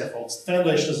foundation and scaffolds. The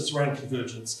foundation is it's around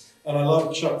convergence. And I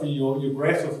love, Sakthi, your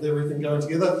graph of everything going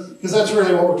together, because that's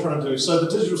really what we're trying to do. So the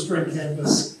Digital Screen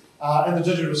Campus and the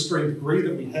Digital Screen degree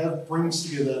that we have brings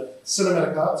together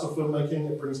cinematic arts or filmmaking.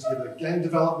 It brings together game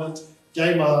development,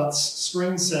 game arts,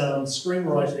 screen sound,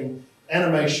 screenwriting,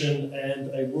 animation, and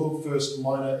a world-first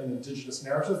minor in Indigenous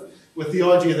narrative, with the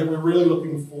idea that we're really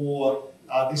looking for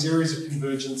these areas of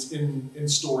convergence in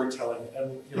storytelling.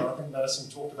 And I think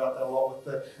Madison talked about that a lot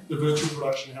with the virtual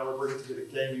production, how we're bringing together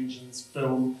game engines,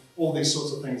 film, all these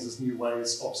sorts of things as new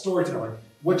ways of storytelling,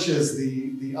 which is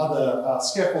the other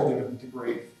scaffolding of the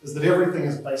degree, is that everything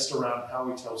is based around how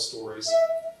we tell stories.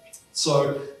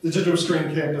 So the Digital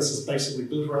Screen Campus is basically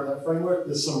built around that framework.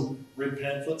 There's some red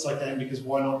pamphlets I came because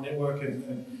why not network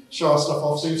and show our stuff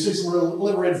off. So you see some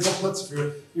real red booklets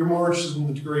if you're more interested in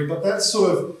the degree. But that's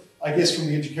sort of, I guess, from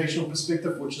the educational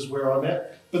perspective, which is where I'm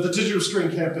at. But the Digital Screen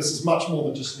Campus is much more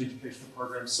than just an educational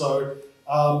program. So,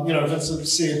 Vincent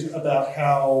said about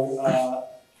how,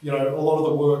 a lot of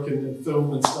the work in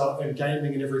film and stuff and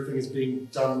gaming and everything is being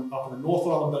done up in the North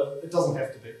Island, but it doesn't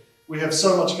have to be. We have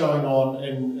so much going on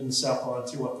in the South Island,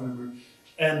 Te Waipunuru.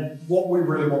 And what we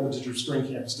really want the Digital Screen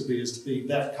Campus to be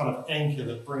that kind of anchor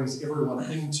that brings everyone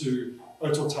into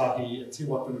Ototahi and Te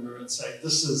Waipunuru and say,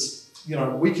 this is,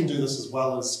 we can do this as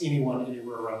well as anyone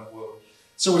anywhere around the world.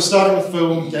 So we're starting with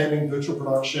film, gaming, virtual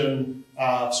production,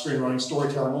 screenwriting,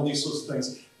 storytelling, all these sorts of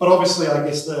things. But obviously, I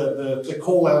guess the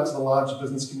call out to the larger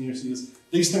business community is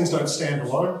these things don't stand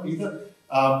alone either.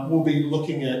 We'll be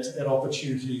looking at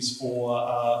opportunities for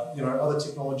other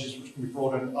technologies which can be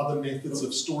brought in, other methods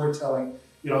of storytelling.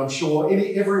 I'm sure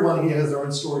everyone here has their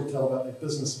own story to tell about their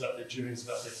business, about their journeys,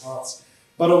 about their paths.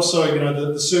 But also,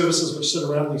 the services which sit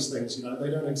around these things,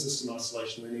 they don't exist in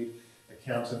isolation. They need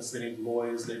accountants, they need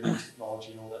lawyers, they need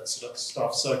technology and all that sort of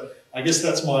stuff. So I guess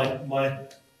that's my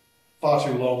far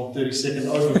too long 30-second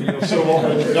overview of sort of what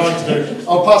we're going to do.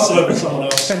 I'll pass it over to someone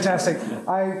else. Fantastic.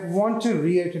 I want to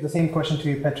reiterate the same question to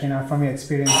you, Petrina, from your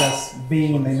experience as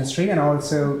being in the industry and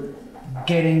also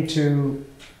getting to...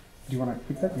 Do you want to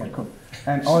keep that? Yeah, cool.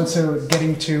 And also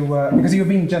getting to... because you've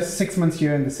been just 6 months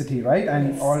here in the city, right?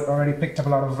 And already picked up a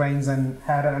lot of reins and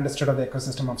had an understood of the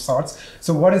ecosystem of sorts.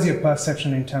 So what is your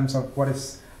perception in terms of what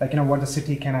is, what the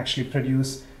city can actually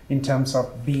produce in terms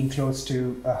of being close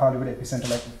to a Hollywood epicenter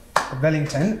like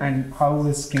Wellington, and how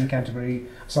is Screen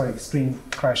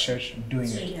Crashers doing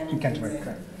it in Canterbury?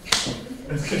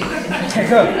 Okay,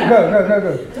 go.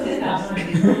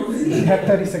 You have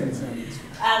 30 seconds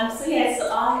now.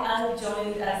 So I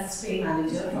joined as a screen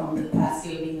manager from the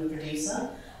capacity of being a producer,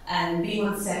 and being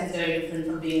on set is very different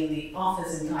from being in the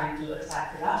office and trying to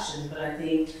attract production, but I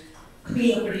think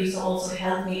being a producer also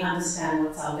helped me understand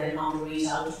what's out there and how to reach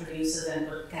out to producers and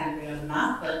put Canterbury on the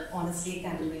map. But honestly,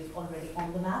 Canterbury is already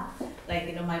on the map.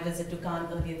 My visit to Cannes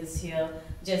earlier this year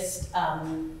just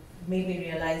made me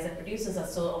realize that producers are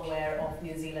so aware of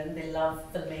New Zealand. They love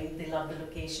filming, they love the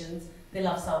locations, they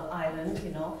love South Island,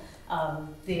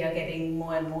 they are getting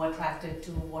more and more attracted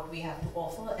to what we have to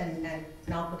offer, and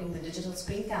now putting the Digital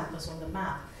Screen Campus on the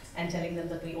map and telling them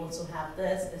that we also have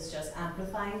this is just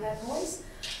amplifying that voice.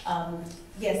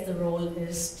 Yes, the role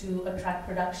is to attract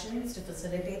productions, to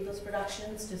facilitate those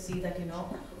productions, to see that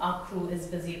our crew is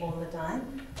busy all the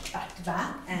time, back to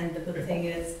back. And the good thing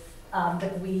is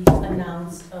that we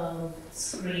announced a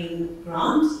screen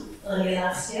grant earlier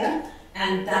last year,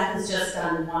 and that has just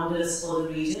done wonders for the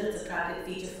region. It's attracted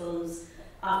feature films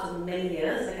after many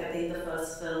years. I think the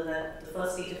first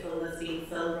feature film that's being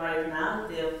filmed right now,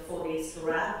 the 4 Days to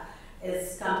Wrap,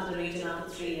 is come to the region after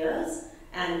 3 years.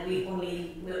 And we're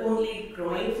only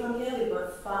growing from here. We've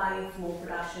got 5 more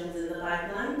productions in the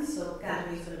pipeline, so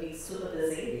Canterbury's going to be super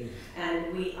busy.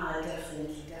 And we are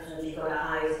definitely got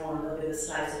our eyes on the biggest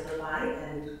slice of the pie,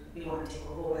 and we want to take a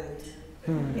whole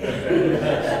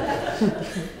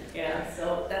Yeah,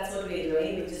 so that's what we're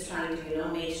doing. We're just trying to,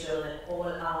 make sure that all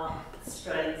our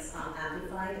strengths are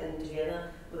amplified, and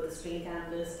together with the Screen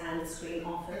Campus and the Screen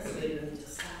Office, we're doing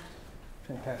just that.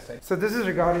 Fantastic. So this is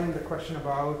regarding the question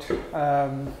about a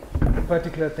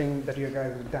particular thing that you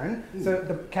guys have done. So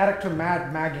the character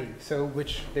Mad Maggie,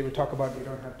 which they will talk about, we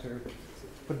don't have to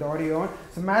put the audio on.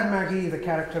 So Mad Maggie is a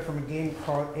character from a game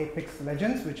called Apex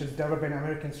Legends, which is developed by an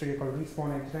American studio called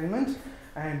Respawn Entertainment,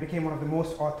 and became one of the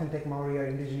most authentic Maori or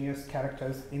indigenous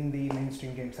characters in the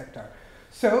mainstream game sector.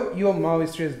 So your Maui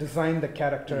Studios designed the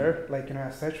character, like, you know,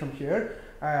 as such from here.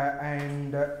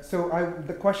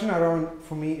 The question around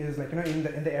for me is, like, you know,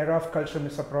 in the era of cultural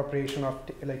misappropriation of,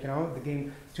 like, you know, the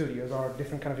game studios or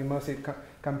different kind of immersive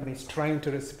companies trying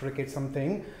to reciprocate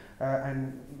something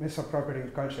and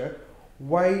misappropriating culture,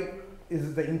 why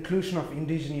is the inclusion of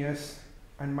indigenous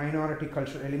and minority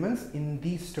cultural elements in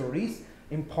these stories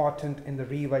important in the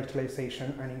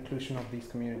revitalization and inclusion of these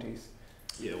communities?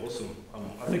 Yeah, awesome.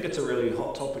 I think it's a really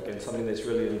hot topic and something that's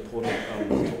really important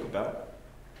to talk about.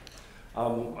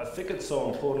 I think it's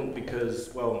so important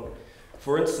because, well,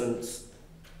 for instance,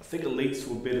 I think it leads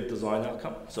to a better design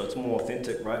outcome, so it's more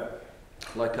authentic, right?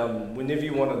 Like, whenever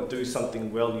you want to do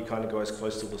something well, you kind of go as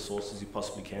close to the source as you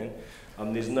possibly can.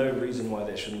 There's no reason why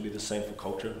that shouldn't be the same for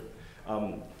culture.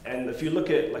 And if you look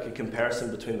at, like, a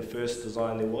comparison between the first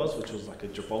design there was, which was like a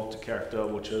Gibraltar character,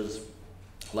 which is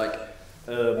like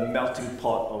a melting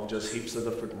pot of just heaps of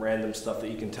different random stuff that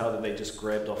you can tell that they just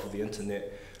grabbed off of the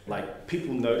internet. Like,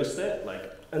 people notice that,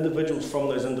 like, individuals from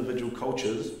those individual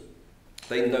cultures,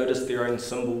 they noticed their own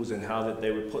symbols and how that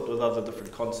they were put with other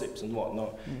different concepts and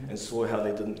whatnot, and saw how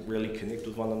they didn't really connect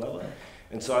with one another.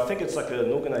 And so I think it's like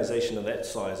an organization of that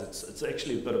size, it's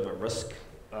actually a bit of a risk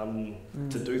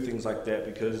to do things like that,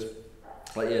 because,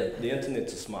 like, yeah, the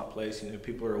internet's a smart place, you know,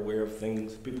 people are aware of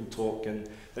things, people talk, and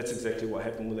that's exactly what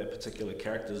happened with that particular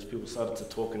character, is people started to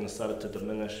talk and it started to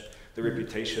diminish the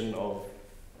reputation of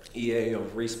EA,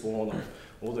 of Respawn, of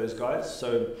all those guys.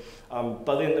 So,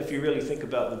 but then if you really think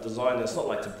about the design, it's not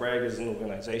like to brag as an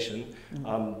organization,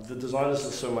 the designers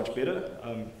are so much better,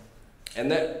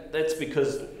 and that's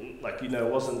because, like, you know,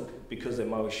 it wasn't because that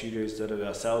Maui Studios did it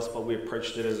ourselves, but we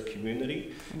approached it as a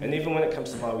community. And even when it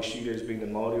comes to Maui Studios being a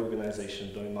Māori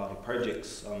organisation doing Māori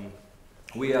projects,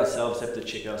 we ourselves have to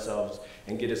check ourselves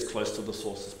and get as close to the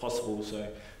source as possible. So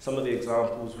some of the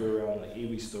examples were around like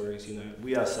iwi stories, you know,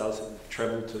 we ourselves have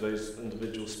travelled to those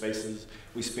individual spaces.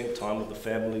 We spent time with the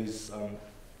families,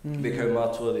 their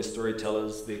kaumātua, their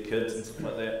storytellers, their kids and stuff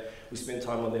like that. We spent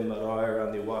time on their marae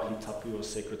around their wāhi tapu or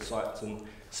sacred sites, and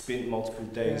spent multiple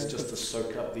days just to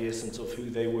soak up the essence of who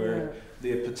they were,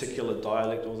 their particular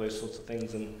dialect, all those sorts of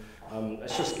things. And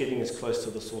it's just getting as close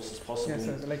to the source as possible.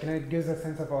 Yes, so, like, you know, it gives a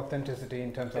sense of authenticity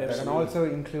in terms of that, and also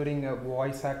including a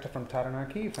voice actor from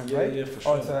Taranaki, if I'm right, yeah, for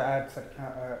sure. also adds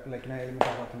like an element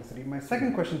of authenticity. My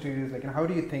second question to you is, like, you know, how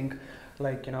do you think,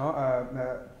 like, you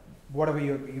know, whatever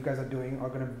you guys are doing are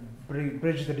going to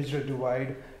bridge the digital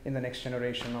divide in the next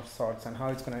generation of sorts, and how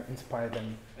it's going to inspire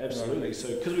them? Absolutely. So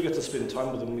because we got to spend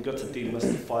time with them, we got to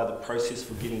demystify the process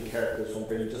for getting characters from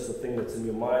being just a thing that's in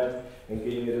your mind and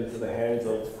getting it into the hands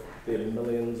of their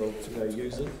millions of, you know,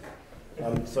 users.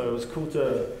 So it was cool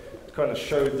to kind of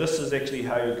show this is actually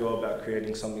how you go about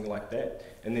creating something like that.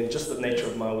 And then just the nature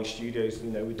of Maui Studios,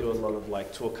 you know, we do a lot of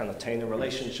like tour kanataina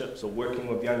relationships or working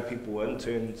with young people,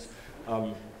 interns.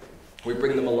 We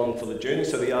bring them along for the journey.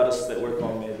 So the artists that work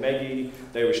on Mad Maggie,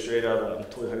 they were straight out of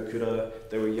Toi Haukura.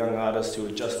 They were young artists who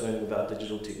were just learning about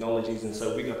digital technologies, and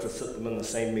so we got to sit them in the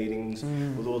same meetings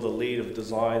with all the lead of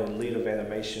design and lead of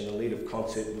animation and lead of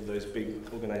concept with those big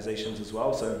organizations as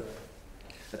well. So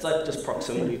it's like just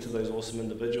proximity to those awesome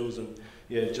individuals, and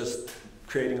yeah, just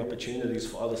creating opportunities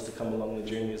for others to come along the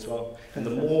journey as well. And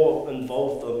the more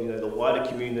involved, you know, the wider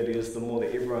community is, the more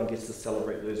that everyone gets to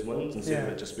celebrate those wins instead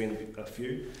of it just being a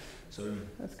few. So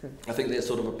that's good. I think that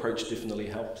sort of approach definitely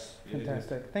helps.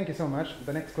 Fantastic. Thank you so much.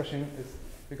 The next question is,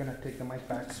 we're going to take the mic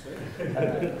back.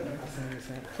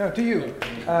 No, to you.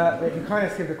 You kind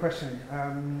of skipped the question.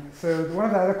 So one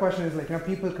of the other questions is, like, you know,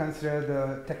 people consider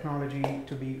the technology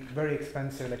to be very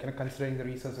expensive, like, you know, considering the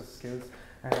resources, skills,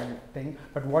 and thing.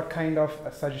 But what kind of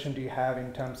a suggestion do you have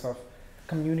in terms of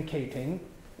communicating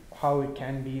how it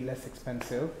can be less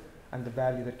expensive and the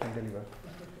value that can deliver?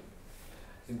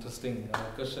 Interesting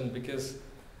question, because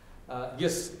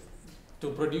yes,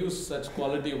 to produce such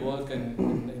quality work and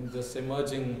in this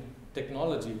emerging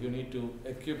technology, you need to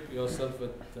equip yourself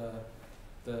with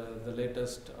the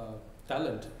latest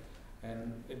talent,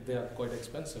 and they are quite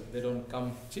expensive. They don't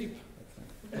come cheap.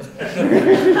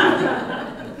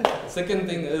 Second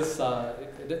thing is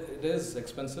it is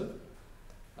expensive,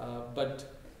 but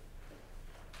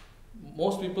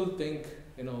most people think,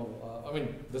 you know, I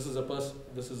mean, this is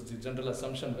the general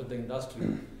assumption with the industry.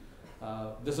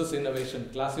 This is innovation,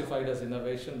 classified as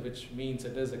innovation, which means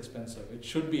it is expensive. It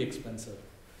should be expensive.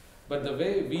 But the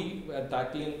way we are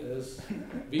tackling is,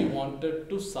 we wanted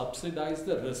to subsidize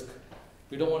the risk.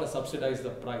 We don't want to subsidize the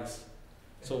price.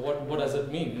 So what does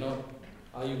it mean? You know,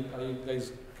 are you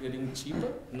guys getting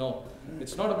cheaper? No,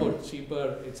 it's not about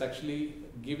cheaper. It's actually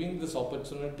giving this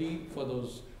opportunity for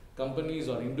those companies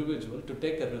or individual to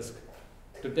take a risk.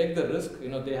 To take the risk, you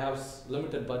know, they have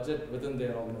limited budget within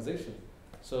their organization.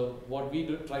 So what we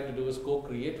try to do is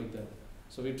co-create with them.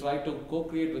 So we try to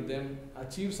co-create with them,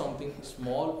 achieve something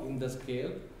small in the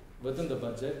scale within the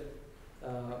budget,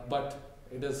 but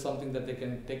it is something that they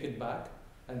can take it back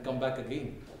and come back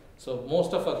again. So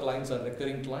most of our clients are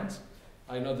recurring clients.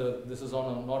 I know this is not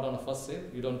on a first sale.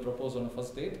 You don't propose on a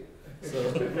first date. So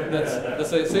that's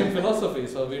the same philosophy.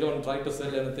 So we don't try to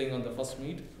sell anything on the first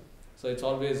meet. So it's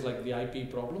always like the IP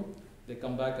problem. They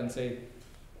come back and say,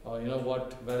 oh, you know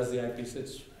what, where is the IP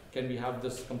sits? Can we have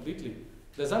this completely?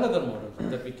 There's another model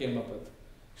that we came up with,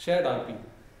 shared IP.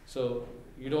 So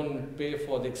you don't pay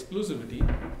for the exclusivity,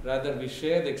 rather we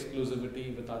share the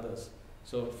exclusivity with others.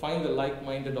 So find a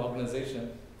like-minded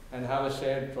organization and have a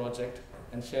shared project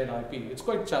and shared IP. It's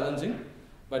quite challenging,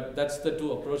 but that's the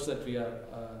two approach that we are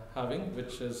having,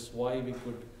 which is why we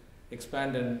could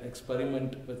expand and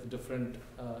experiment with different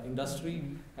industry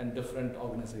and different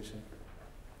organization.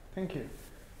 Thank you.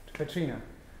 To Petrina.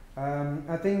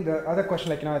 I think the other question,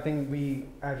 like, you know, I think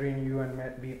Adrian, you and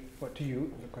Matt, to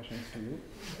you, the question is to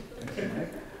you.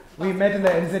 We met in the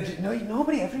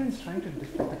NZG, everyone's trying to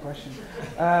deflect the question.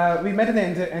 We met in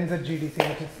the NZGDC,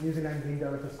 which is New Zealand Green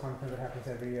Developers Conference that happens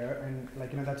every year, and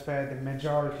like, you know, that's where the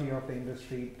majority of the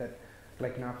industry that,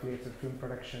 like, you know, affiliates with film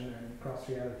production and cross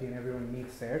reality and everyone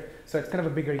meets there. So it's kind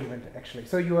of a bigger event actually.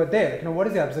 So you are there, like, you know, what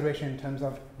is the observation in terms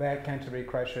of where Canterbury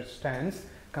Christchurch stands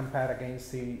compared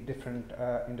against the different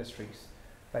industries?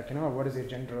 Like, you know, what is the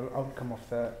general outcome of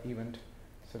the event?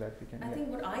 So that we can. I think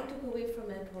what I took away from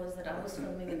it was that I was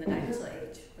filming in the dinosaur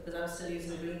age, because I was still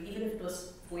using green, even if it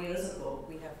was 4 years ago.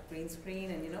 We have green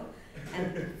screen, and you know,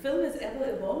 and film is ever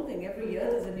evolving. Every year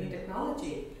there's a new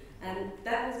technology, and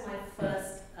that was my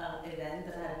first event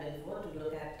that I had been for, to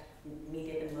look at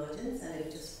media convergence, and it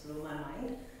just blew my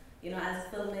mind. You know, as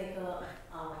a filmmaker,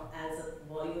 as a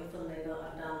Bollywood filmmaker,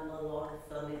 I've done a lot of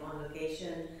filming on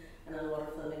location and a lot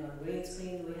of filming on green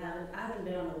screen. I haven't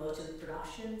been on a virtual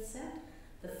production set.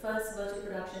 The first virtual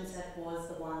production set was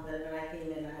the one that when I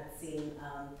came in, I had seen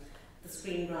the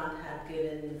Screen Grant had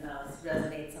given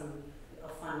Resonate some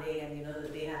funding, and you know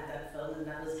that they had that film, and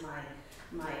that was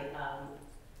my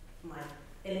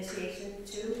initiation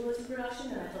to virtual production.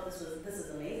 And I thought this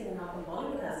is amazing, and how come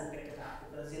Bollywood hasn't picked it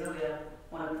up? Because you know we are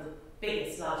one of the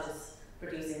biggest, largest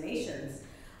producing nations.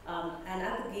 And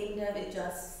at the game dev, it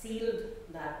just sealed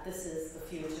that this is the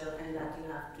future, and that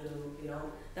you have to, you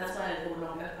know, that's why I go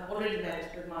along. I've already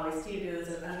met with Maui Studios,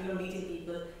 and you know, meeting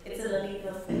people. It's a learning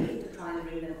curve for me to try and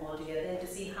bring them all together, and to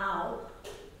see how,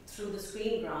 through the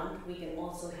Screen Grant, we can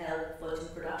also help virtual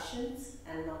productions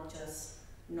and not just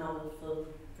novel film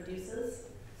producers.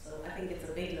 So I think it's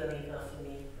a big learning curve for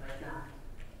me right now.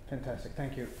 Fantastic,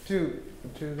 thank you. To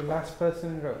the last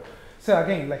person in row. So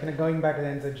again, like, you know, going back to the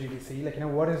NZGDC, like, you know,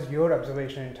 what is your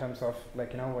observation in terms of,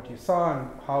 like, you know, what you saw, and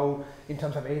how, in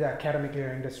terms of either academically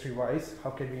or industry-wise,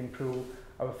 how can we improve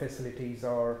our facilities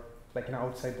or, like, you know,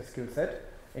 outside the skill set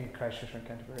in Christchurch and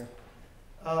Canterbury?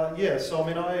 Yeah, so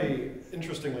I mean,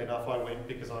 interestingly enough, I went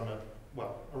because I'm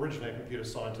originally a computer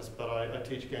scientist, but I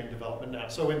teach game development now.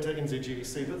 So I went to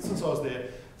NZGDC, but since I was there,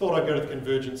 thought I'd go to the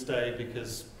Convergence Day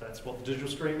because that's what the digital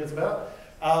screen is about.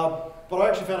 But I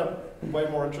actually found it way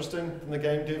more interesting than the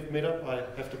game dev meetup, I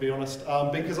have to be honest,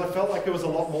 because I felt like there was a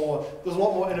lot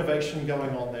more innovation going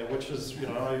on there, which is, you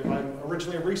know, I'm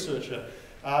originally a researcher,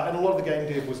 and a lot of the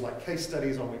game dev was like case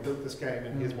studies on we built this game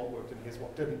and here's what worked and here's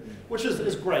what didn't, which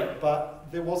is great, but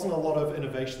there wasn't a lot of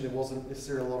innovation, there wasn't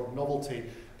necessarily a lot of novelty,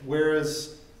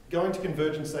 whereas going to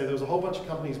Convergence Day, there was a whole bunch of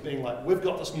companies being like, we've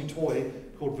got this new toy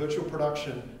called virtual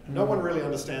production, no one really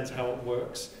understands how it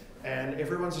works, and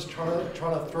everyone's just trying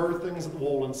to throw things at the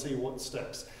wall and see what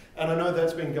sticks. And I know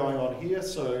that's been going on here,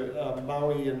 so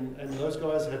Maui and those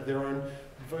guys have their own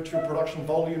virtual production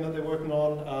volume that they're working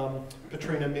on.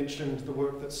 Petrina mentioned the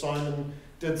work that Simon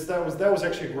did. That was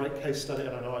actually a great case study,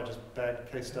 and I know I just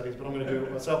bagged case studies, but I'm going to do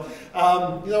it myself.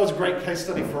 That was a great case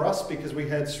study for us because we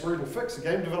had Cerebral Fix, a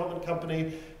game development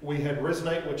company. We had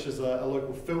Resonate, which is a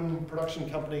local film production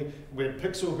company. We had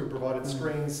Pixel, who provided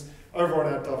screens over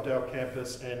on our Dovedale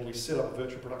campus, and we set up a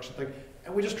virtual production thing.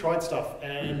 And we just tried stuff,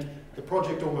 and the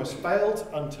project almost failed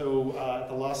until at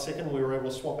the last second we were able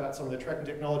to swap out some of the tracking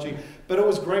technology. But it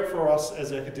was great for us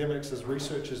as academics, as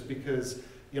researchers, because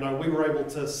we were able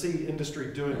to see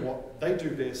industry doing what they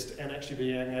do best and actually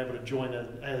being able to join in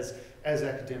as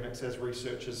academics, as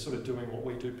researchers, sort of doing what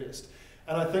we do best.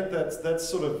 And I think that's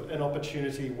sort of an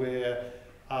opportunity where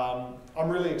I'm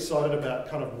really excited about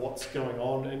kind of what's going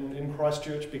on in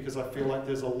Christchurch, because I feel like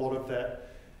there's a lot of that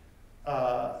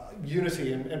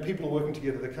unity and people are working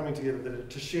together, they're coming together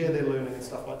to share their learning and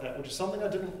stuff like that, which is something I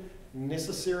didn't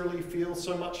necessarily feel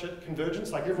so much at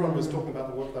Convergence. Like everyone was talking about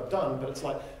the work they've done, but it's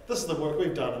like, this is the work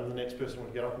we've done, and the next person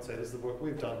would get up and say, this is the work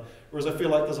we've done. Whereas I feel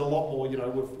like there's a lot more, you know,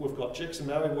 we've got Jix and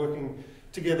Maui working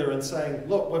together and saying,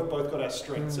 look, we've both got our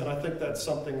strengths, and I think that's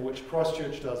something which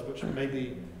Christchurch does, which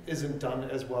maybe isn't done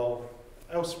as well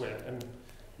elsewhere. And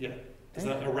yeah, is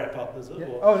that a wrap up, is it? Yeah.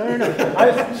 Or? Oh, no.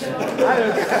 I was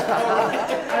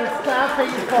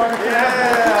clapping for it.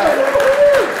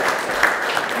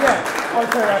 Yeah.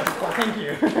 Also, thank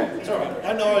you. It's all right.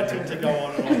 I know I tend to go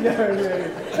on and on.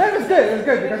 That was good. It was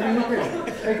good because we need to,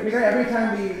 like, because every time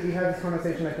we have this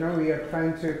conversation, like, you know, we are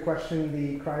trying to question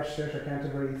the Christchurch or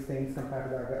Canterbury things compared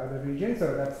to the other regions.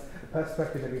 So that's the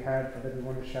perspective that we had that we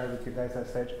want to share with you guys as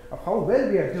such of how well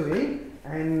we are doing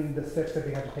and the steps that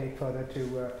we have to take further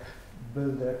to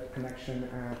build that connection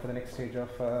for the next stage of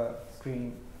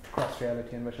screen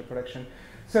cross-reality and virtual production.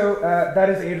 So that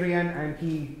is Adrian, and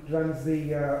he runs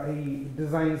he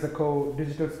designs the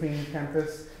digital screen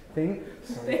campus thing.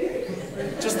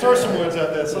 Just throw some words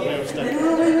out there, something else.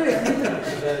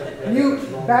 New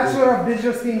Bachelor of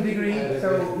Digital Screen degree.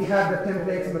 So we have the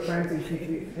templates on the front.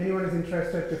 If anyone is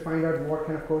interested to find out what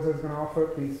kind of courses it's going to offer,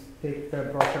 please take the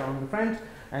brochure on the front.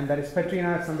 And that is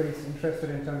Petrina. If somebody's interested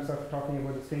in terms of talking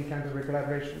about the Screen Canterbury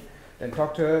collaboration, then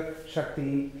talk to her.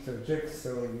 Sakthi, so Jix,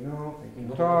 so you know, they can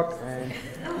talk. And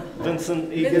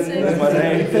Vincent, Egan is my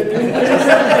name.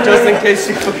 Just in case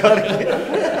you forgot it.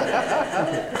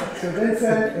 So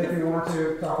Vincent, if you want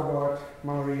to talk about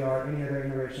Maori or any other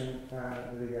innovation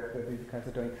that you guys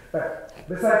are doing. But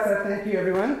besides that, thank you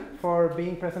everyone for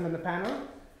being present on the panel.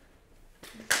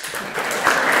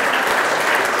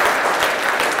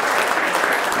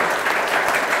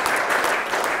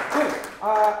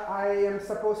 I am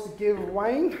supposed to give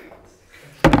wine.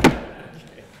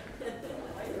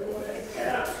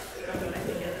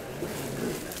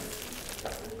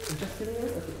 Just giving it?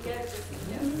 Okay.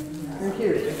 Thank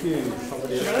you. Thank you.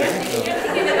 Somebody else.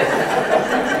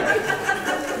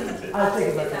 I'll take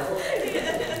it back.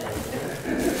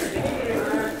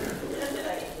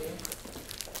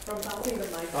 From holding the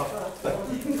microphone.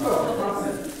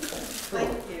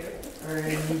 Thank you.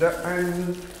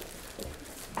 And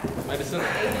Madison.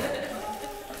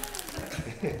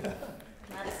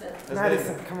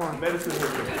 Madison, come on. Madison.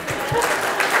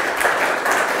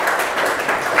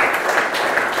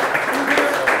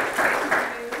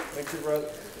 Thank you, brother.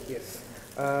 Yes.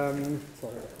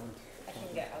 Sorry, I can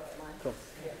get out of mine. cool.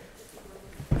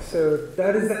 So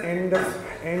that is the end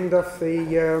of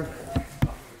the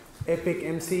epic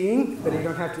MCing that you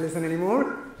don't have to listen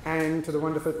anymore, and to the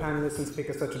wonderful panelists and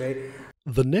speakers for today.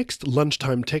 The next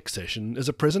Lunchtime Tech session is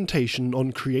a presentation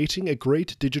on creating a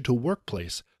great digital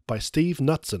workplace by Steve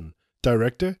Knutson,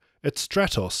 Director at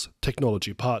Stratos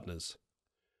Technology Partners.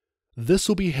 This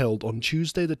will be held on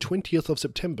Tuesday the 20th of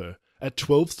September at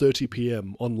 12:30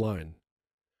 p.m. online.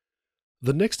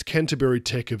 The next Canterbury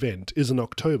Tech event is in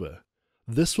October.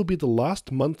 This will be the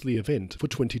last monthly event for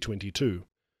 2022.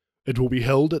 It will be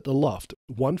held at the Loft,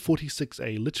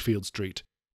 146A Litchfield Street.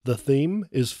 The theme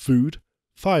is Food,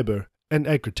 Fibre and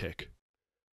Agritech.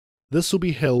 This will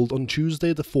be held on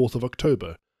Tuesday the 4th of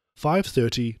October,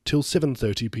 5:30 till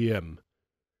 7:30 p.m.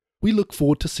 We look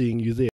forward to seeing you there.